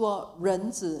耶稣说：“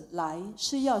人子来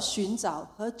是要寻找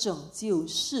和拯救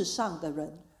世上的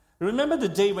人。” Remember the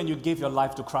day when you gave your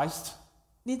life to Christ?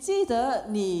 你记得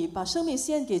你把生命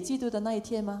献给基督的那一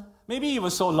天吗？ Maybe you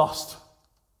were so lost.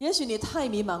 也许你太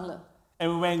迷茫了。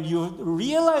 And when you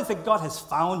realize that God has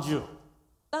found you,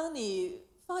 当你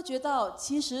发觉到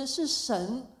其实是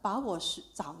神把我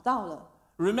找到了，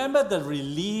 remember the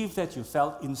relief that you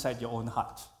felt inside your own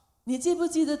heart. 你记不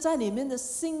记得在里面的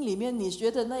心里面，你觉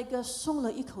得那个松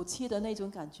了一口气的那种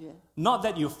感觉？ Not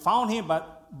that you found him,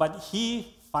 but he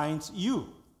finds you.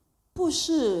 不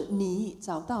是你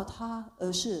找到他，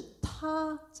而是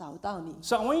他找到你。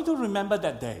 So I want you to remember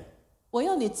that day 我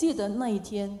要你记得那一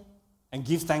天， and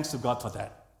give thanks to God for that.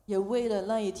 也为了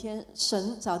那一天，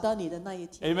神找到你的那一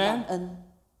天 Amen 感恩。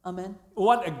阿门。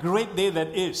 What a great day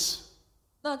that is.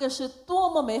 那个是多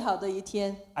么美好的一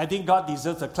天！ I think God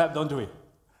deserves a clap, don't we?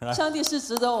 Right? 上帝是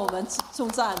值得我们颂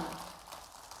赞的。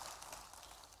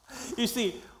 You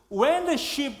see, when the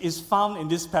sheep is found in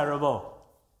this parable,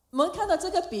 我们看到这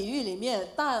个比喻里面，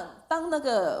当那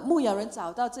个牧羊人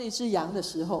找到这一只羊的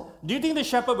时候， do you think the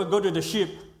shepherd will go to the sheep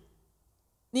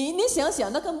你想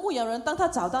想，那个牧羊人当他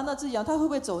找到那只羊，他会不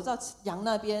会走到羊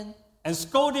那边， and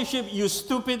scold the sheep, you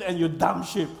stupid and you dumb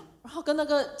sheep? 然后跟那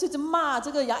个就是骂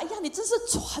这个羊？哎呀，你真是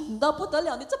蠢的不得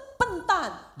了，你这笨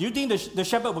蛋！ Do you think the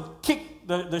shepherd will kick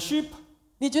the sheep?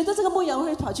 你觉得这个牧羊人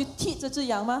会跑去踢这只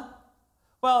羊吗？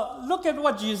 Well, look at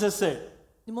what Jesus said.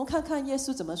 你们看看耶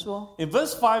稣怎么说。 In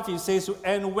verse 5, he says,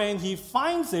 And when he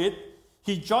finds it,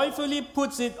 he joyfully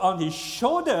puts it on his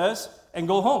shoulders and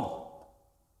go home.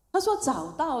 他说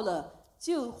找到了，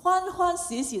就欢欢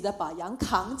喜喜的把羊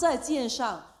扛在肩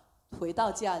上，回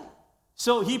到家里。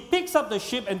 So he picks up the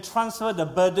sheep and transfers the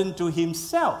burden to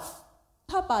himself.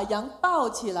 他把羊抱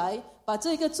起来，把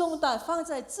这个重担放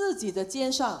在自己的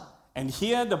肩上。 And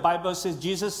here the Bible says,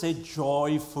 Jesus said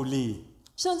joyfully.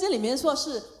 圣经里面说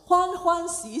是欢欢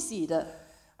喜喜的。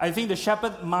 I think the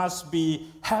shepherd must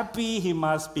be happy, he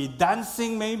must be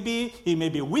dancing maybe, he may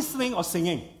be whistling or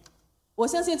singing. 我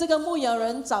相信这个牧羊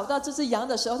人找到这只羊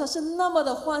的时候，他是那么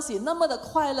的欢喜，那么的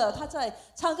快乐，他在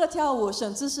唱歌跳舞，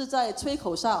甚至是在吹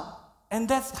口哨。 And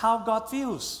that's how God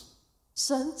feels.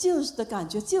 神就是的感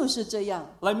觉就是这样。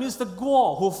 Like Mr.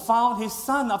 Guo, who found his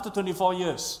son after 24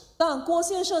 years. 当郭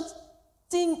先生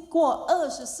经过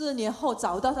24年后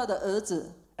找到他的儿子，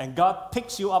 And God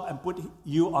picks you up and put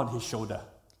you on his shoulder.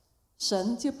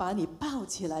 神就把你抱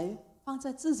起来，放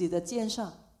在自己的肩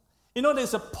上。 You know,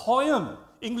 there's a poem,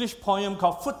 English poem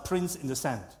called Footprints in the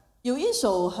Sand. 有一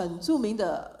首很著名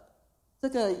的这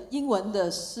个英文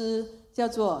的诗，叫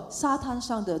做《沙滩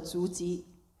上的足迹》。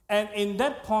 And in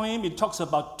that poem, it talks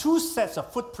about two sets of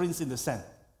footprints in the sand.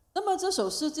 那么这首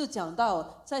诗就讲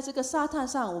到，在这个沙滩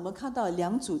上，我们看到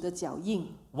两组的脚印，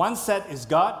 One set is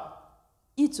God,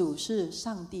 一组是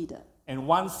上帝的， and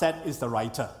one set is the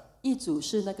writer. 一组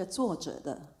是那个作者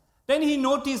的。 Then he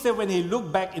noticed that when he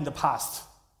looked back in the past,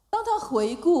 当他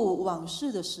回顾往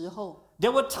事的时候，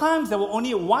 there were times there were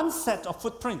only one set of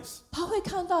footprints. 他会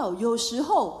看到有时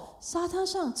候沙滩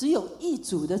上只有一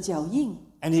组的脚印，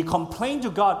 And he complained to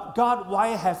God, God,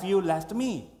 why have you left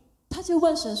me? 他就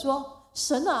问神说：“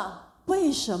神啊，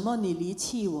为什么你离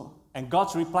弃我？” And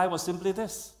God's reply was simply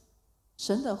this.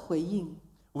 神的回应：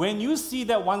 When you see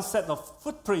that one set of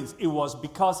footprints, it was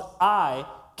because I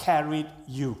carried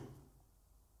you.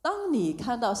 当你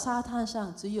看到沙滩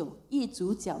上只有一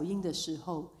组脚印的时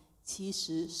候，其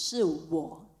实是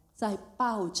我在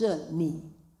抱着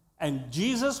你。 And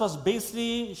Jesus was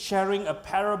basically sharing a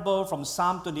parable from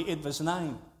Psalm 28, verse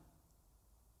 9.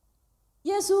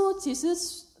 耶稣其实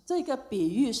这个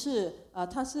比喻是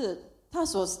他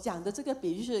所讲的这个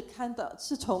比喻是看到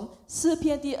是从诗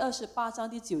篇第28章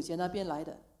第9节那边来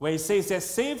的。 Where it says that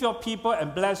save your people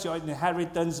and bless your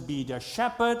inheritance, be their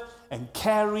shepherd and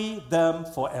carry them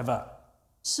forever.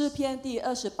 诗篇第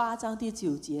28章第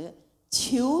9节，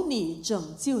求你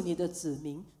拯救你的子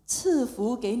民，赐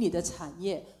福给你的产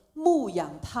业，牧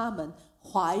养他们，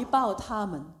怀抱他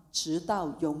们，直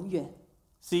到永远。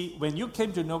 See, when you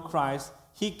came to know Christ,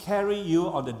 He carried you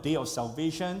on the day of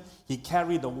salvation. He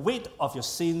carried the weight of your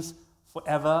sins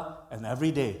forever, and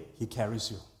every day He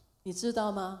carries you. 你知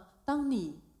道吗？当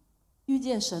你遇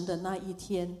见神的那一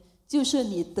天，就是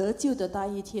你得救的那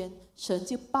一天，神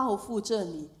就报复着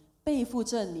你，背负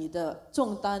着你的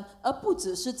重担，而不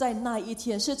只是在那一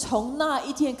天，是从那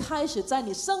一天开始，在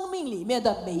你生命里面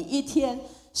的每一天，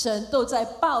神都在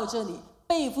抱着你，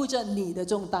背负着你的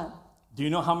重担。Do you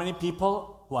know how many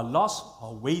people who are lost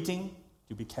or waiting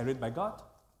to be carried by God?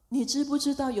 你知不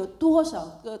知道有多少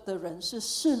个的人是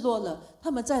失落了，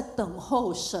他们在等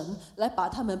候神来把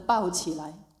他们抱起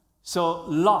来。 So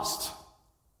lost,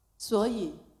 所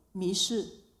以迷失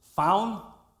found,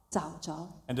 找着。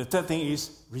 and the third thing is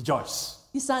rejoice.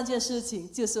 第三件事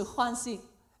情就是欢喜。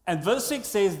 And verse 6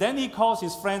 says, Then he calls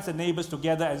his friends and neighbors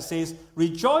together and says,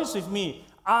 Rejoice with me,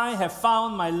 I have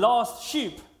found my lost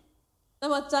sheep. 那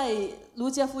么在路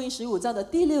加福音15章的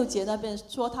第6节那边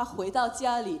说，他回到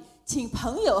家里，请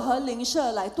朋友和邻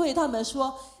舍来对他们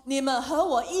说，你们和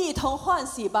我一同欢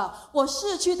喜吧，我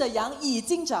逝去的羊已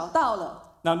经找到了。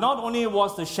 Now, not only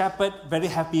was the shepherd very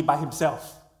happy by himself,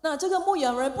 那这个牧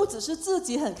羊人不只是自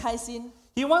己很开心，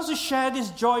 he wants to share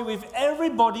this joy with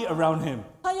everybody around him.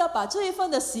 他要把这一份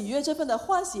的喜悦，这份的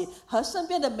欢喜和身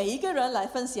边的每一个人来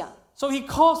分享， So he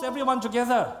calls everyone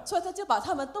together. 所以他就把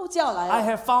他们都叫来 I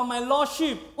了。 have found my lost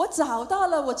sheep. 我找到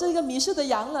了我这个迷失的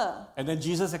羊了。 And then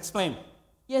Jesus explained.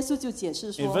 耶稣就解释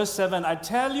In 说， verse 7, I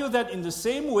tell you that in the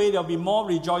same way there will be more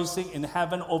rejoicing in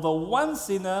heaven over one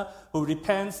sinner who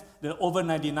repents than over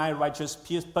 99 righteous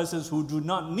persons who do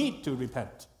not need to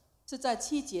repent. 是在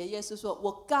7节，耶稣说：“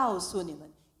我告诉你们，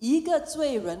一个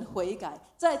罪人悔改，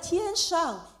在天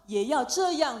上也要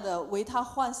这样的为他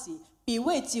欢喜，比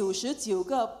为99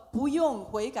个不用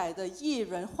悔改的义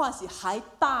人欢喜还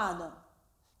大呢。”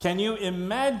 Can you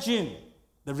imagine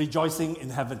the rejoicing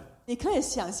in heaven? 你可以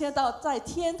想象到在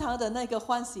天堂的那个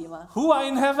欢喜吗？ Who are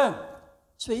in heaven?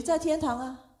 谁在天堂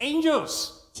啊？ Angels.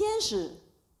 天使，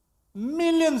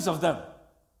 Millions of them.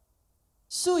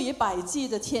 数以百计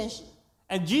的天使。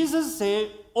 And Jesus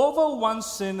said, over one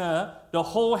sinner, the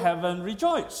whole heaven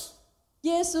rejoice.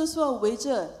 耶稣说：“围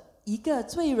着一个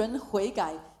罪人悔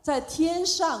改，在天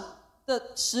上的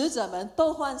使者们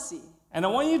都欢喜。” And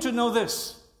I want you to know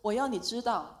this. 我要你知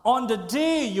道， On the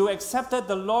day you accepted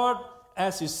the Lord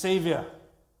as his Savior,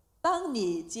 当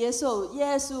你接受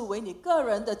耶稣为你个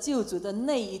人的救主的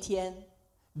那一天，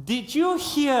 did you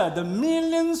hear the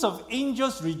millions of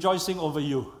angels rejoicing over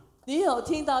you? 你有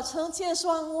听到成千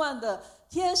上万的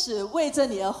天使为着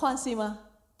你而欢喜吗？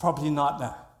 Probably not.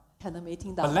 可能没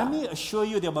听到 But 吧。 let me assure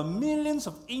you, there were millions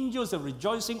of angels that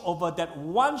rejoicing over that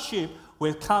one sheep who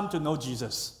had come to know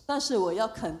Jesus. 但是我要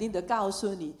肯定的告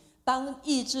诉你，当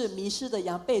医治迷失的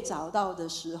羊被找到的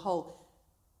时候，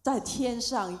在天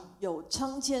上有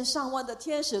成千上万的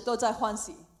天使都在欢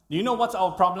喜。 Do you know what's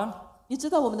our problem? 你知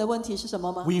道我们的问题是什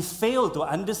么吗？ We fail to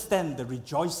understand the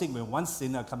rejoicing when one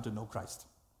sinner come to know Christ.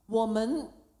 我们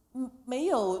没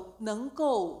有能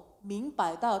够明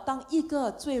白到，当一个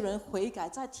罪人悔改，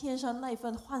在天上那一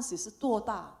份欢喜是多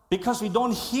大。 Because we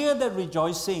don't hear that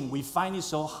rejoicing, we find it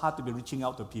so hard to be reaching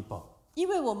out to people. 因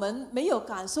为我们没有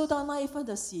感受到那一份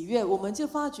的喜悦，我们就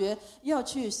发觉要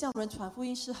去向人传福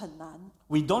音是很难。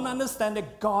 We don't understand that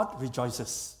God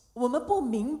rejoices. 我们不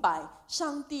明白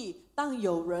上帝当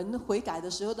有人悔改的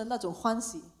时候的那种欢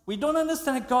喜。 We don't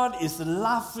understand that God is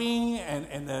laughing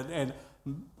and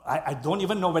I don't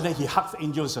even know whether he hugs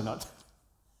angels or not.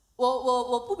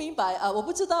 我不明白啊，我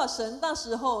不知道神那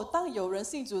时候当有人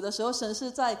信主的时候，神是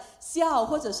在笑，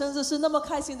或者甚至是那么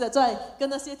开心的在跟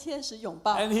那些天使拥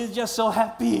抱， And he's just so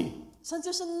happy. 神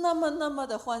就是那么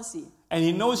的欢喜。 And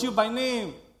he knows you by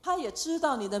name. 他也知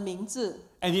道你的名字，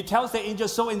 And he tells the angels,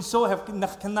 so and so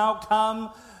can now come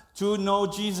to know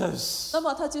Jesus. 那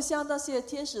么他就向那些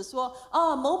天使说：“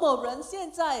啊，某某人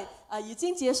现在已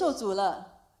经接受主了。”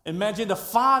 Imagine the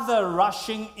father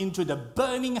rushing into the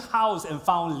burning house and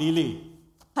found Lily.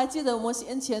 还记得我们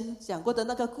先前讲过的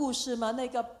那个故事吗？那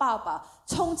个爸爸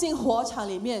冲进火场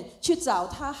里面去找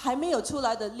他还没有出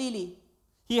来的莉莉。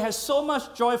 He has so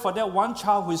much joy for that one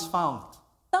child who is found.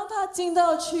 当他进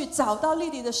到去找到莉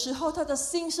莉的时候，他的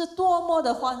心是多么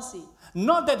的欢喜。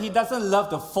 Not that he doesn't love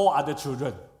the 4 other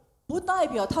children, 不代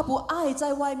表他不爱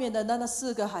在外面的那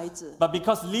4个孩子， but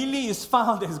because Lily is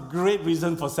found, there's great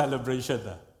reason for celebration.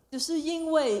 就是因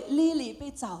为莉莉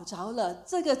被找着了，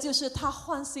这个就是他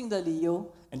欢欣的理由。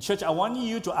 And church, I want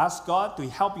you to ask God to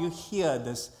help you hear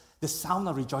the sound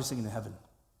of rejoicing in heaven.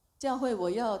 教会，我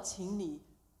要请你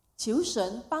求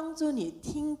神帮助你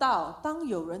听到，当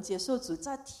有人接受主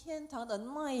在天堂的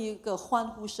那一个欢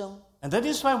呼声。 And that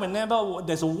is why whenever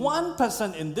there's one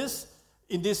person in this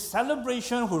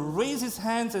celebration who raises his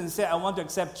hands and say, I want to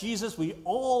accept Jesus, we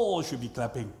all should be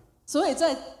clapping. 所以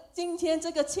在今天这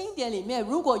个庆典里面，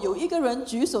如果有一个人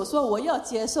举手说我要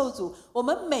接受主，我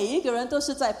们每一个人都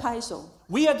是在拍手。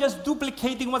We are just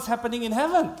duplicating what's happening in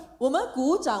heaven. 我们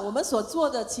鼓掌，我们所做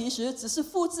的其实只是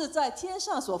复制在天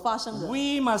上所发生的。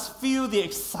 We must feel the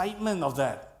excitement of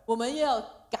that. 我们要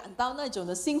感到那种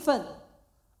的兴奋，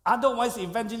 Otherwise,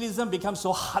 evangelism becomes so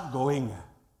hard going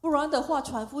不然的话，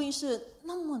传福音是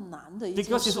那么难的一件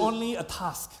because it's 事， only a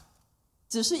task.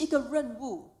 只是一个任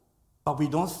务。 But we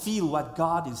don't feel what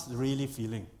God is really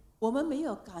feeling. 我们没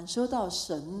有感受到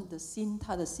神的心，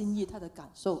他的心意，他的感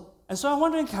受。 And so I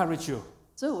want to encourage you,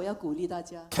 所以我要鼓励大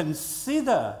家，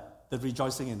 consider the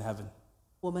rejoicing in heaven.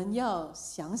 我们要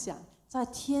想想在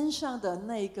天上的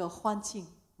那个欢庆。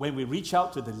 When we reach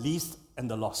out to the least and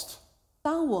the lost.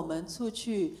 当我们出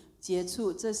去接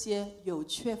触这些有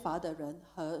缺乏的人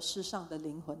和世上的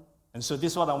灵魂， And so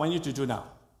this is what I want you to do now.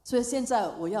 所以现在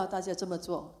我要大家这么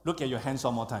做。 Look at your hands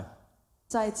one more time.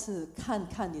 再次看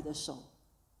看你的手，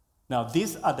 Now,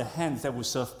 these are the hands that will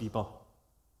serve people.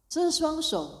 这双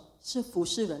手是服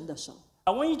侍人的手。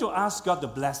 I want you to ask God to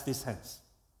bless these hands.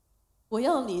 我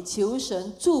要你求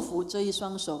神祝福这一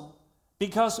双手，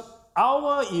 Because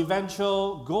our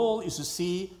eventual goal is to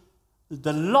see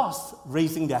the lost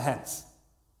raising their hands.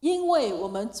 因为我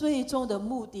们最终的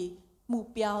目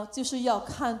标就是要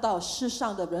看到世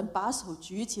上的人把手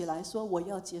举起来说我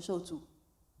要接受主，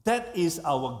 That is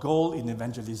our goal in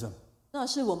evangelism. 那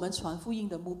是我们传福音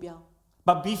的目标。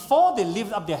 But before they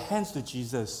lift up their hands to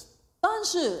Jesus, 但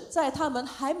是在他们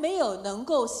还没有能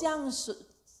够向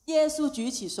耶稣举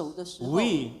起手的时候，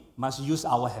 we must use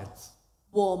our hands.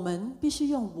 我们必须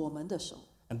用我们的手，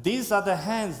 And these are the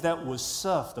hands that will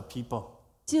serve the people,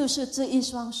 就是这一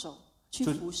双手去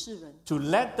服侍人， to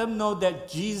let them know that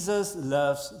Jesus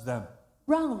loves them.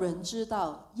 让人知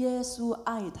道耶稣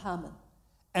爱他们。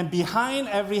 And behind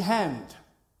every hand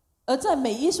而在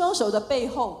每一双手的背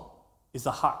后， is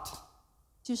a heart.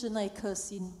 就是那一颗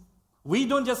心。 We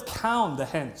don't just count the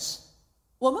hands.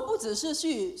 我们不只是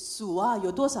去数有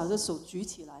多少个手举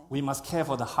起来， We must care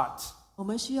for the heart. 我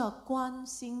们需要关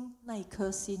心那一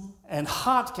颗心。 And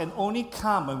heart can only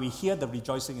come when we hear the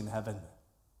rejoicing in heaven.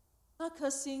 那颗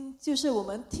心就是我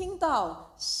们听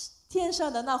到天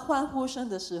上的那欢呼声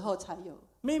的时候才有。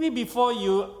 Maybe before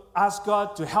you ask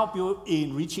God to help you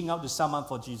in reaching out to someone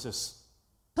for Jesus,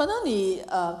 可能你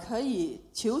可以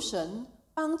求神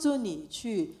帮助你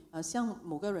去向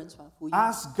某个人传福音，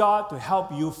 ask God to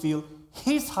help you feel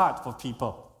His heart for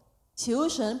people. 求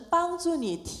神帮助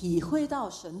你体会到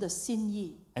神的心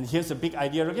意。 And here's the big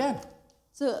idea again.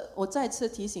 这我再次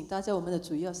提醒大家，我们的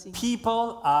主要性，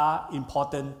 People are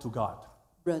important to God.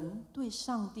 人对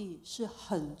上帝是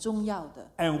很重要的。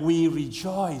 And we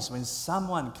rejoice when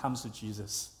someone comes to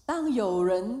Jesus. 当有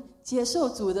人接受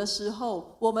主的时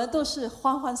候，我们都是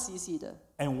欢欢喜喜的。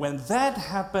 And when that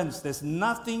happens, there's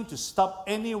nothing to stop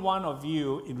any one of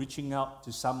you in reaching out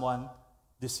to someone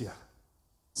this year.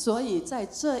 所以在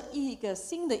这一个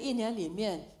新的一年里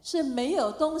面，是没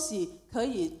有东西可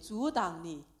以阻挡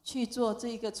你去做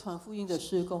这个传福音的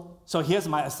事工。 So here's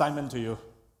my assignment to you.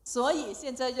 所以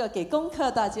现在就要给功课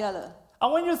大家了。 I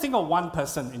want you to think of one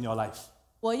person in your life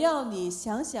我要你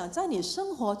想想，在你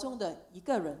生活中的一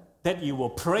个人， that you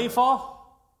will pray for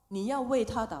你要为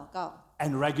他祷告，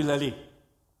 and regularly,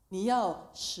 你要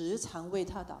时常为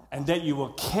他祷告， and that you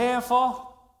will care for,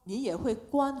 你也会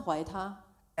关怀他。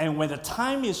 and when the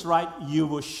time is right, you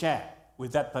will share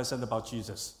with that person about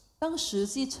Jesus. 当时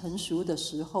机成熟的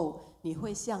时候，你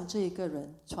会向这个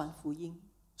人传福音，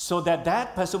 So that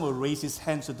that person will raise his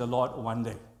hands to the Lord one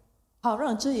day. 好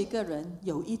让这一个人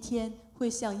有一天会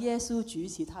向耶稣举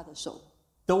起他的手。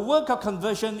 The work of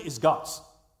conversion is God's.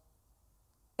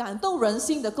 感动人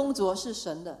心的工作是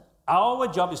神的， Our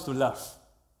job is to love,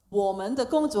 我们的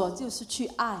工作就是去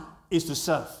爱、 is to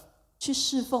serve, 去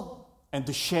侍奉， and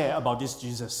to share about this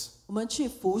Jesus. 我们去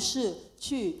服侍，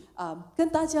去跟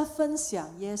大家分享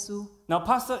耶稣。 Now,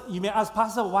 Pastor, you may ask,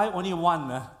 Pastor, why only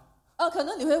one? 可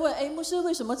能你会问，牧师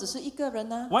为什么只是一个人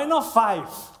呢？ Why not 5?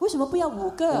 为什么不要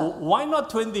5个、 Why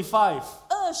not 25?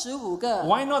 25个？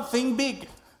 Why not think big?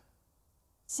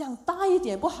 想大一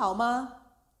点不好吗？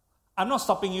 I'm not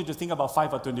stopping you to think about 5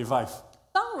 or 25.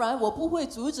 当然，我不会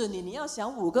阻止你，你要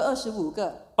想5个、25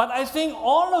个。 But I think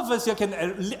all of us here can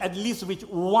at least reach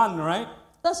one, right?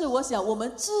 但是我想，我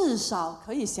们至少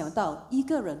可以想到一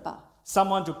个人吧，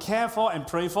 Someone to care for and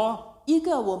pray for, 一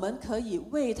个我们可以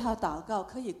为他祷告、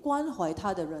可以关怀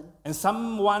他的人， and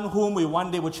someone whom we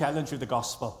one day will challenge with the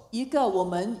gospel. 一个我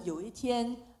们有一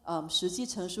天时机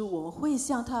成熟，我们会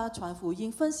向他传福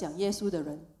音、分享耶稣的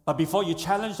人。 But before you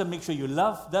challenge them, make sure you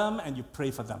love them and you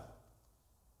pray for them.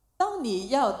 当当你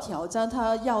要挑战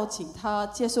他、邀请他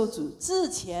接受主之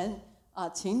前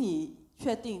请你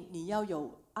确定你要有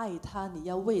爱他，你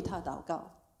要为他祷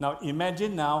告。Now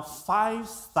imagine now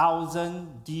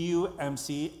 5,000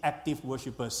 DUMC active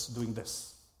worshippers doing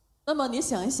this. 那么你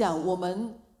想一想，我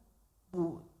们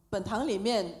本堂里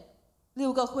面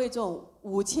6个会众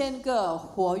，5000个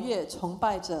活跃崇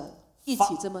拜者一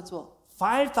起这么做，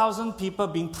 5,000 people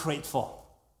being prayed for,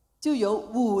 就有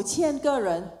5000个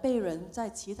人被人在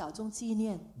祈祷中纪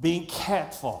念， being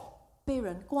cared for, 被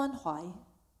人关怀，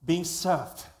 being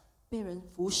served. 被人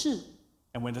服侍。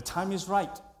 And when the time is right,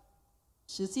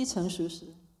 时机成熟时，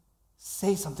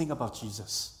 say something about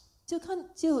Jesus.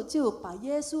 就把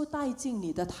耶稣带进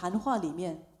你的谈话里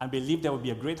面。 I believe there will be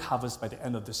a great harvest by the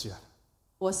end of this year.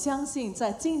 我相信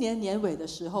在今年年尾的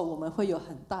时候，我们会有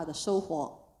很大的收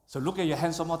获。 So look at your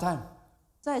hands one more time.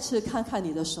 再次看看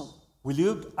你的手， Will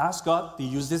you ask God to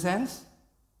use these hands?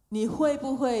 你会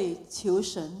不会求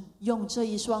神用这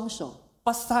一双手？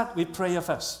 But start with prayer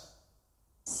first.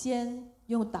 先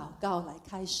用祷告来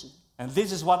开始。 And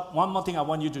this is one more thing I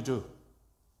want you to do.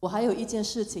 我还有一件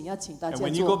事情要请大 And 家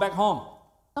when you go 做。 back home,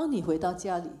 当你回到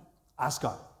家里， ask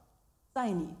God, 在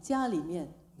你家里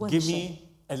面问 give 神， me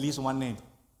at least one name.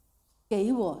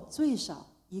 给我最少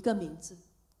一个名字。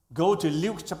 Go to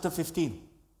Luke chapter 15.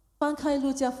 翻开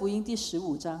路加福音第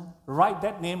15章， Write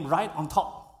that name right on top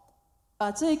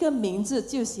把这个名字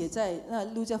就写在那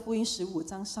路加福音15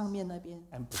章上面那边。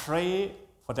 and pray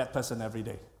for that person every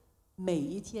day. 每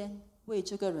一天为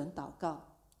这个人祷告。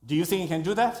 Do you think you can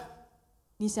do that?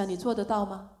 你想你做得到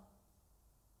吗？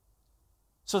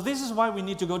 So this is why we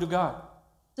need to go to God.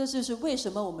 这就是为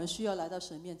什么我们需要来到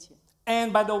神面前。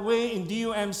 And by the way, in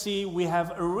DUMC, we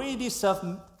have already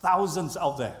served thousands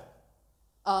out there.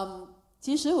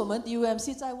 其实我们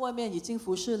DUMC 在外面已经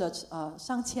服侍了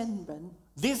上千人，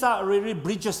 These are already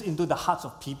bridges into the hearts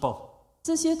of people.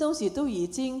 这些东西都已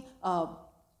经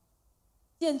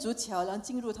建筑桥梁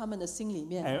进入他们的心里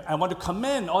面。 And I want to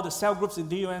commend all the cell groups in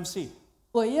DUMC.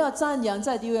 我要赞扬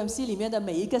在 DUMC 里面的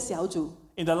每一个小组，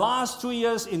 In the last 2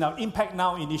 years, in our Impact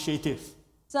Now initiative,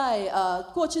 在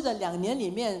过去的2年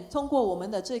里面，通过我们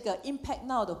的这个 Impact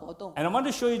Now 的活动， and I want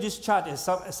to show you this chart as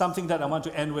something that I want to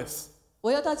end with.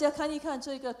 我要大家看一看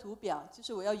这个图表，就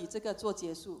是我要以这个做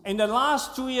结束。 In the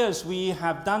last 2 years, we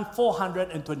have done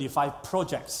 425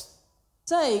 projects.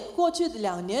 在过去的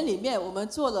2年里面，我们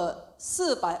做了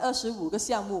425个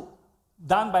项目，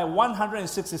 Done by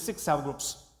 166 cell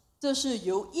groups. 这是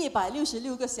由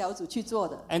166个小组去做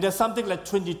的， And there's something like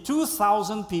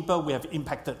 22,000 people we have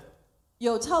impacted.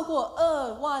 有超过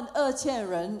22000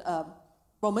人，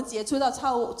我们接触到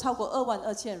超过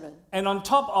22000人。 And on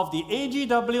top of the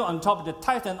AGW, on top of the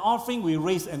tithe and offering, we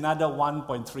raised another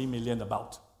 1.3 million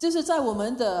about. 就是在我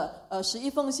们的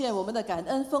11奉献、我们的感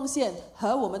恩奉献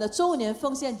和我们的周年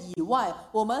奉献以外，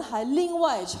我们还另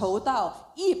外筹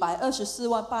到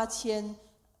1248420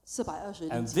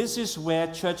 And this is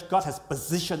where Church God has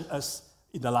positioned us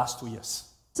in the last 2 years.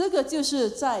 这个就是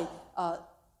在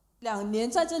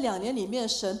在这2年里面，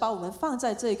神把我们放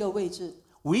在这个位置。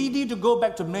 We need to go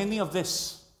back to many of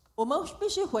this. 我们必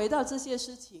须回到这些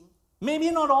事情，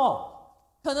 Maybe not all,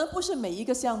 可能不是每一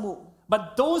个项目，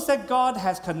 but those that God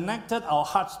has connected our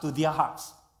hearts to their hearts.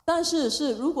 但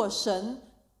是如果神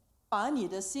把你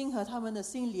的心和他们的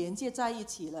心连接在一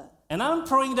起了， And I'm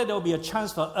praying that there will be a chance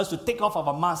for us to take off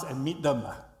our masks and meet them.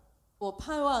 我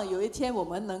盼望有一天我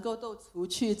们能够都除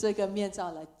去这个面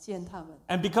罩来见他们。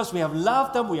 And because we have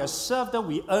loved them, we have served them,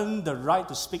 we earn the right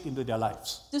to speak into their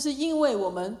lives. 就是因为我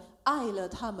们爱了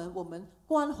他们，我们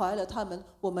关怀了他们，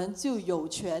我们就有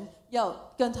权要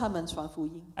跟他们传福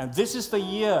音。 And this is the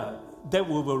year that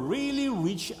we will really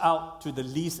reach out to the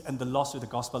least and the lost with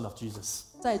the gospel of Jesus.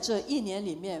 在这1年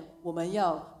里面，我们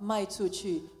要迈出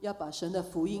去，要把神的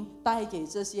福音带给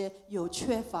这些有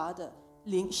缺乏的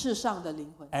世上的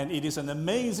灵魂。 And it is an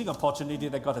amazing opportunity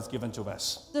that God has given to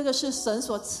us. 这个是神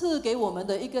所赐给我们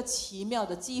的一个奇妙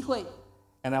的机会。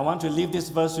 And I want to leave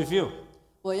this verse with you.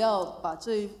 我要把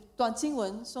这一段经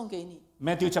文送给你，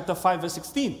 Matthew chapter 5 verse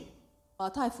 16. 马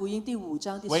太福音第5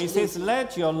章第Where it 16 says,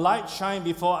 Let your light shine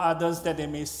before others that they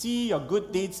may see your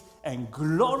good deeds and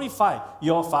glorify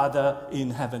your Father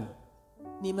in heaven.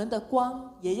 你们的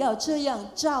光也要这样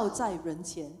照在人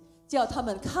前，叫他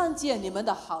们看见你们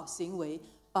的好行为，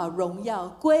把荣耀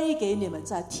归给你们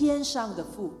在天上的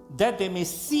父。 That they may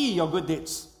see your good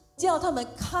deeds. 叫他们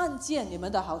看见你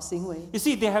们的好行为。 You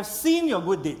see, they have seen your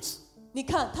good deeds. 你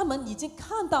看，他们已经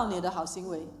看到你的好行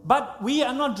为， But we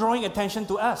are not drawing attention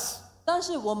to us. 但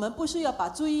是我们不是要把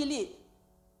注意力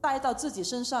带到自己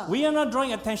身上。 We are not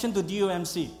drawing attention to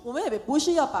DOMC. 我们也不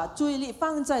是要把注意力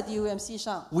放在 DOMC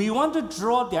上， We want to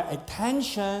draw their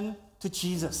attention to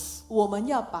Jesus. 我们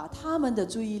要把他们的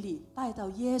注意力带到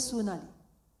耶稣那里。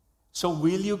 So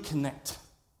will you connect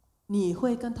你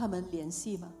会跟他们联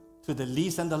系吗？ to the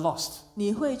least and the lost?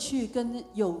 你会去跟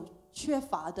有缺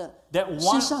乏的 That 世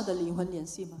one, 上的灵魂联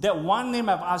系吗？ that one name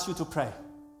I've asked you to pray.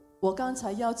 我刚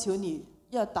才要求你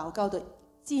要祷告的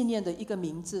纪念的一个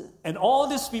名字， And all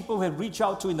these people who have reached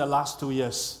out to in the last 2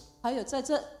 years, 还有在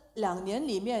这2年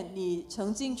里面你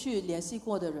曾经去联系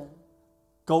过的人，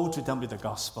 go to them with the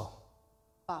gospel.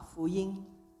 把福音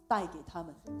带给他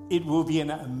们。 It will be an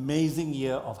amazing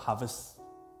year of harvest.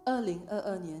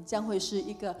 2022年将会是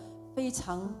一个非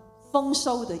常丰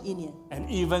收的一年， And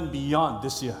even beyond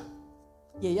this year.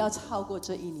 也要超过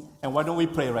这一年。 And why don't we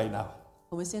pray right now?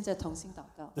 我们现在同心祷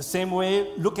告， The same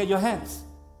way, look at your hands.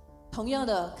 同样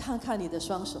的看看你的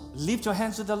双手， Lift your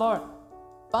hands to the Lord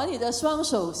把你的双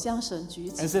手向神举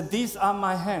起， and say, These are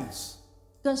my hands.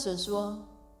 跟神说：“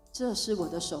这是我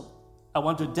的手， I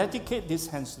want to dedicate these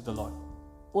hands to the Lord.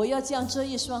 我要将这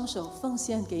一双手奉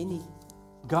献给你。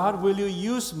 God, will you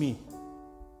use me?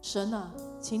 神啊，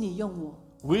请你用我，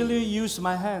 Will you use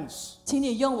my hands 请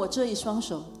你用我这一双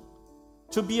手，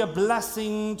 to be a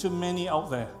blessing to many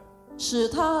out there, 使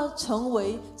它成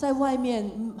为在外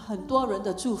面很多人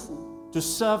的祝福， to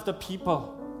serve the people,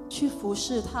 去服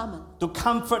侍他们， to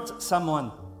comfort someone,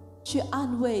 去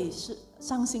安慰是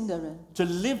伤心的人， to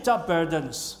lift up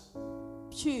burdens,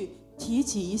 去提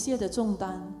起一切的重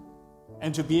担，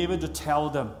 and to be able to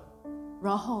tell them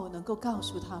然后能够告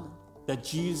诉他们， that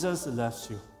Jesus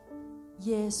loves you.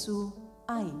 耶稣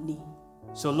爱你。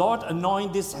 So, Lord,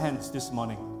 anoint these hands this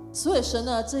morning. 所以神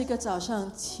啊，这个早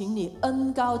上，请你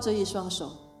恩膏这一双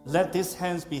手， Let these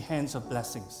hands be hands of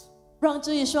blessings. 让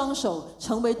这一双手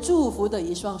成为祝福的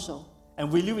一双手。 And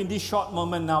will you, in this short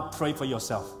moment now, pray for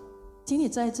yourself? 请你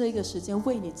在这个时间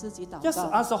为你自己祷 Just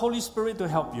告， ask the Holy Spirit to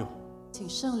help you. 请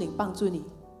圣灵帮助你。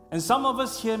 And some of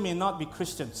us here may not be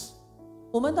Christians.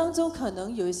 我们当中可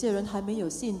能有一些人还没有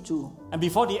信主， And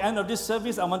before the end of this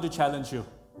service, I want to challenge you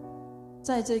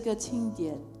在这个庆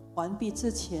典完毕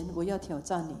之前，我要挑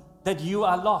战你， that you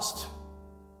are lost.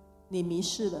 你迷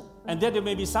失了。 And that there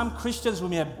may be some Christians who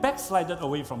may have backslided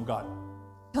away from God.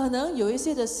 可能有一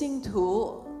些的信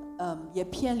徒，也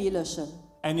偏离了神。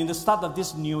 And in the start of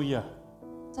this new year,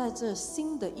 在这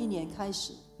新的一年开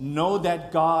始， know that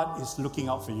God is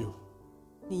looking out for you.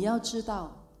 你要知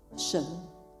道，神、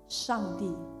上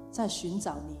帝在寻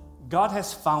找你， God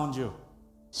has found you.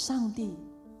 上帝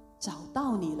找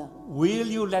到你了。 Will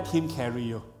you let Him carry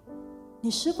you? 你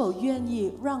是否愿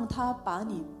意让他把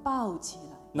你抱起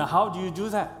来？ Now, how do you do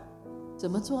that? 怎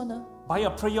么做呢？ By a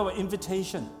prayer of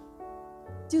invitation.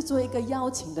 就做一个邀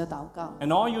請的禱告。 And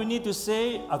all you need to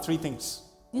say are 3 things.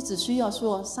 你只需要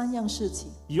說3樣事情，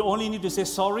 You only need to say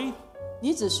sorry,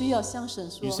 你只需要向神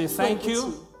說 You say 對 thank 不 you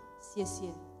起，謝謝，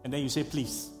 and then you say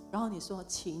please. 然後你說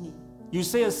請你， You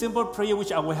say a simple prayer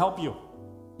which I will help you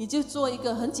你就做一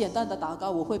個很簡單的禱告，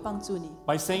我會幫助你。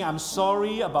 by saying, I'm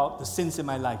sorry about the sins in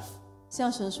my life. 向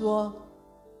神說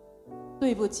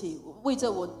對不起，為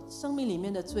着我生命裡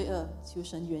面的罪惡，求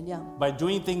神原諒， By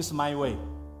doing things my way.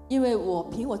 因為我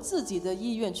憑我自己的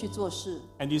意願去做事。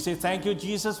 And you say, thank you,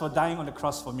 Jesus, for dying on the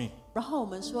cross for me. 然後我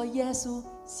們說耶穌，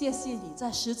謝謝你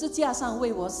在十字架上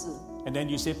為我死。 And then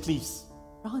you say, please,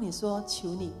 然後你說求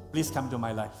你， please come to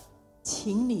my life.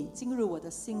 請你進入我的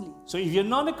心裡。 So if you're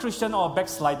not a Christian or a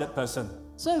backslided person,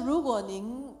 所以，如果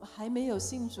您還沒有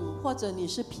信主，或者你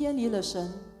是偏離了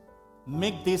神，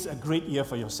 make this a great year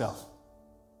for yourself.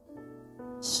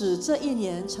 使這一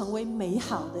年成為美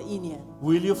好的一年。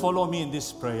 Will you follow me in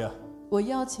this prayer? 我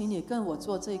邀請你跟我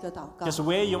做這個禱告。 Just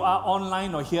where you are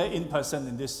online or here in person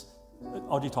in this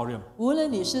auditorium. 無論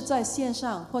你是在線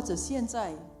上，或者現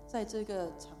在在這個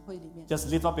場會裡面， Just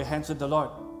lift up your hands to the Lord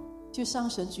就向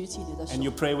神舉起你的手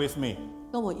and，you pray with me.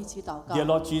 跟我一起禱告。 Dear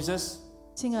Lord Jesus,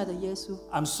 親愛的耶穌，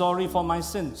 I'm sorry for my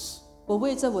sins, 我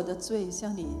為着我的罪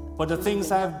向你 for the 求 things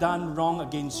原 I 諒 have done wrong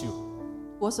against you,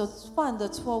 我所犯的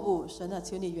錯誤，神啊，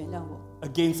求你原諒我。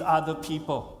 against other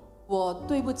people. 我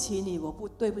對不起你，我不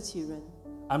對不起人，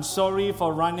 I'm sorry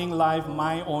for running life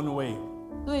my own way.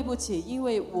 對不起，因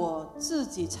為我自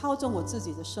己操縱我自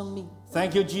己的生命。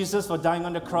 Thank you, Jesus, for dying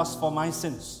on the cross for my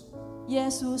sins, 耶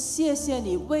穌，謝謝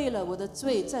你為了我的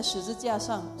罪在十字架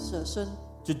上捨身，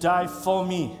 to die for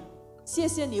me 謝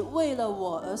謝你為了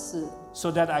我而死， so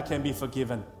that I can be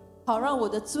forgiven. 好讓我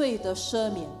的罪得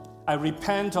赦免。 I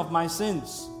repent of my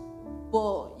sins.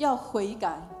 我要悔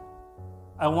改，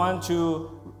 I want to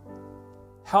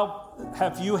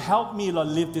have you help me, Lord,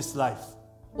 live this life.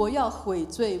 我要悔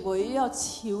罪，我也要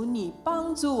求你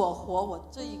帮助我活我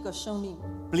这一个生命。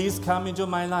 Please come into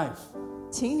my life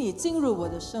请你进入我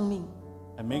的生命，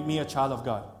 and make me a child of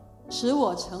God, 使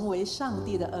我成为上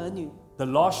帝的儿女， the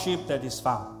lost sheep that is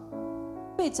found.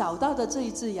 被找到的这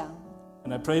一只羊。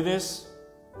 And I pray this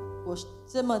我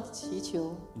这么祈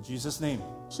求， in Jesus' name.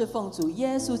 是奉主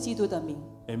耶稣基督的名。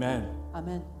 Amen. 阿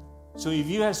门。 So if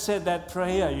you have said that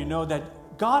prayer, you know that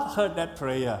God heard that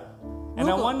prayer. And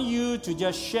I want you to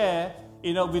just share,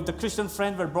 with the Christian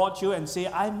friend that brought you and say,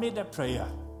 I made that prayer.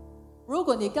 如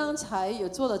果你刚才有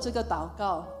做了这个祷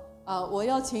告，我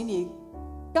要请你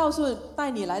告诉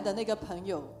带你来的那个朋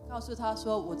友，告诉他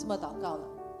说我这么祷告了。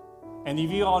 And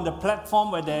if you are on the platform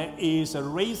where there is a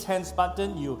raise hands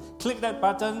button, you click that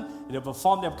button, the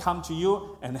form that come to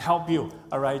you and help you,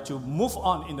 all right, to move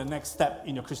on in the next step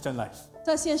in your Christian life.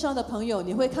 在线上的朋友，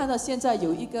你会看到现在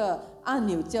有一个按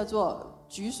钮叫做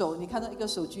举手，你看到一个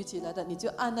手举起来的，你就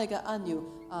按那个按钮，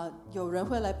有人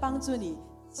会来帮助你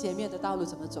前面的道路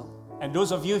怎么走。 And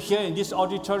those of you here in this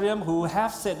auditorium who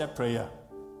have said that prayer,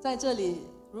 在这里，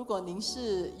如果您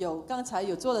是刚才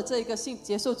有做了这个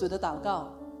接受主的祷告，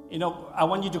 I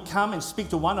want you to come and speak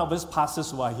to one of us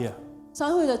pastors who are here,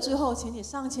 散会了之后，请你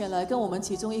上前来跟我们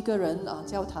其中一个人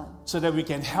交谈， so that we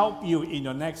can help you in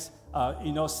your next,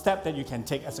 step that you can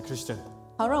take as a Christian.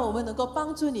 好让我们能够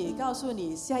帮助你，告诉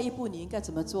你下一步你应该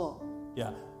怎么做。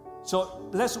 Yeah. So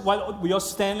while we all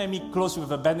stand, let me close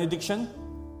with a benediction.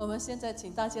 我们现在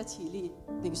请大家起立，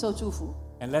领受祝福。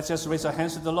 And let's just raise our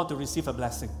hands to the Lord to receive a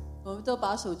blessing. 我们都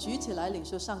把手举起来，领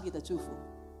受上帝的祝福。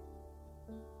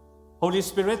 Holy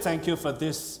Spirit, thank you for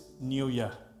this new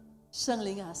year. 圣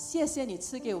灵啊，谢谢你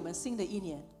赐给我们新的一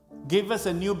年， Give us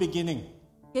a new beginning.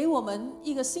 给我们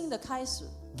一个新的开始，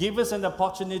 Give us an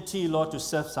opportunity, Lord, to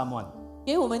serve someone.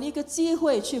 给我们一个机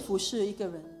会去服侍一个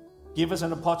人， Give us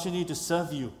an opportunity to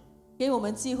serve you. 给我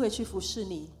们机会去服侍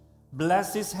你。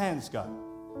 Bless these hands, God,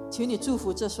 求你祝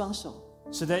福这双手，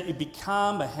 so that it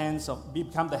become the hands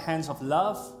of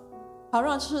love, 好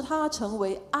让是它成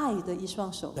为爱的一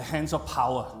双手， the hands of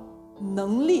power,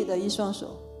 能力的一双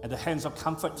手， and the hands of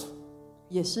comfort.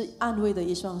 也是安慰的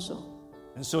一双手。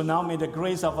 And so now may the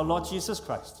grace of our Lord Jesus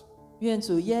Christ 愿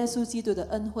主耶稣基督的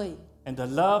恩惠、 and the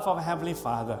love of our Heavenly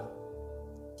Father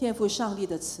天父上帝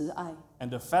的慈爱、 and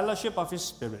the fellowship of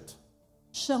His Spirit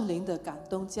圣灵的感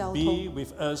动交通， be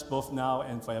with us both now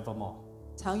and forevermore.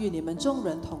 常与你们众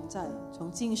人同在，从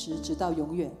今时直到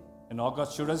永远。 And all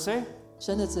God's children say,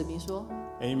 神的子民说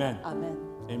Amen, 阿门，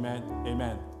 Amen,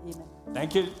 Amen. 阿门。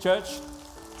 Thank you, church.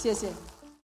 谢谢。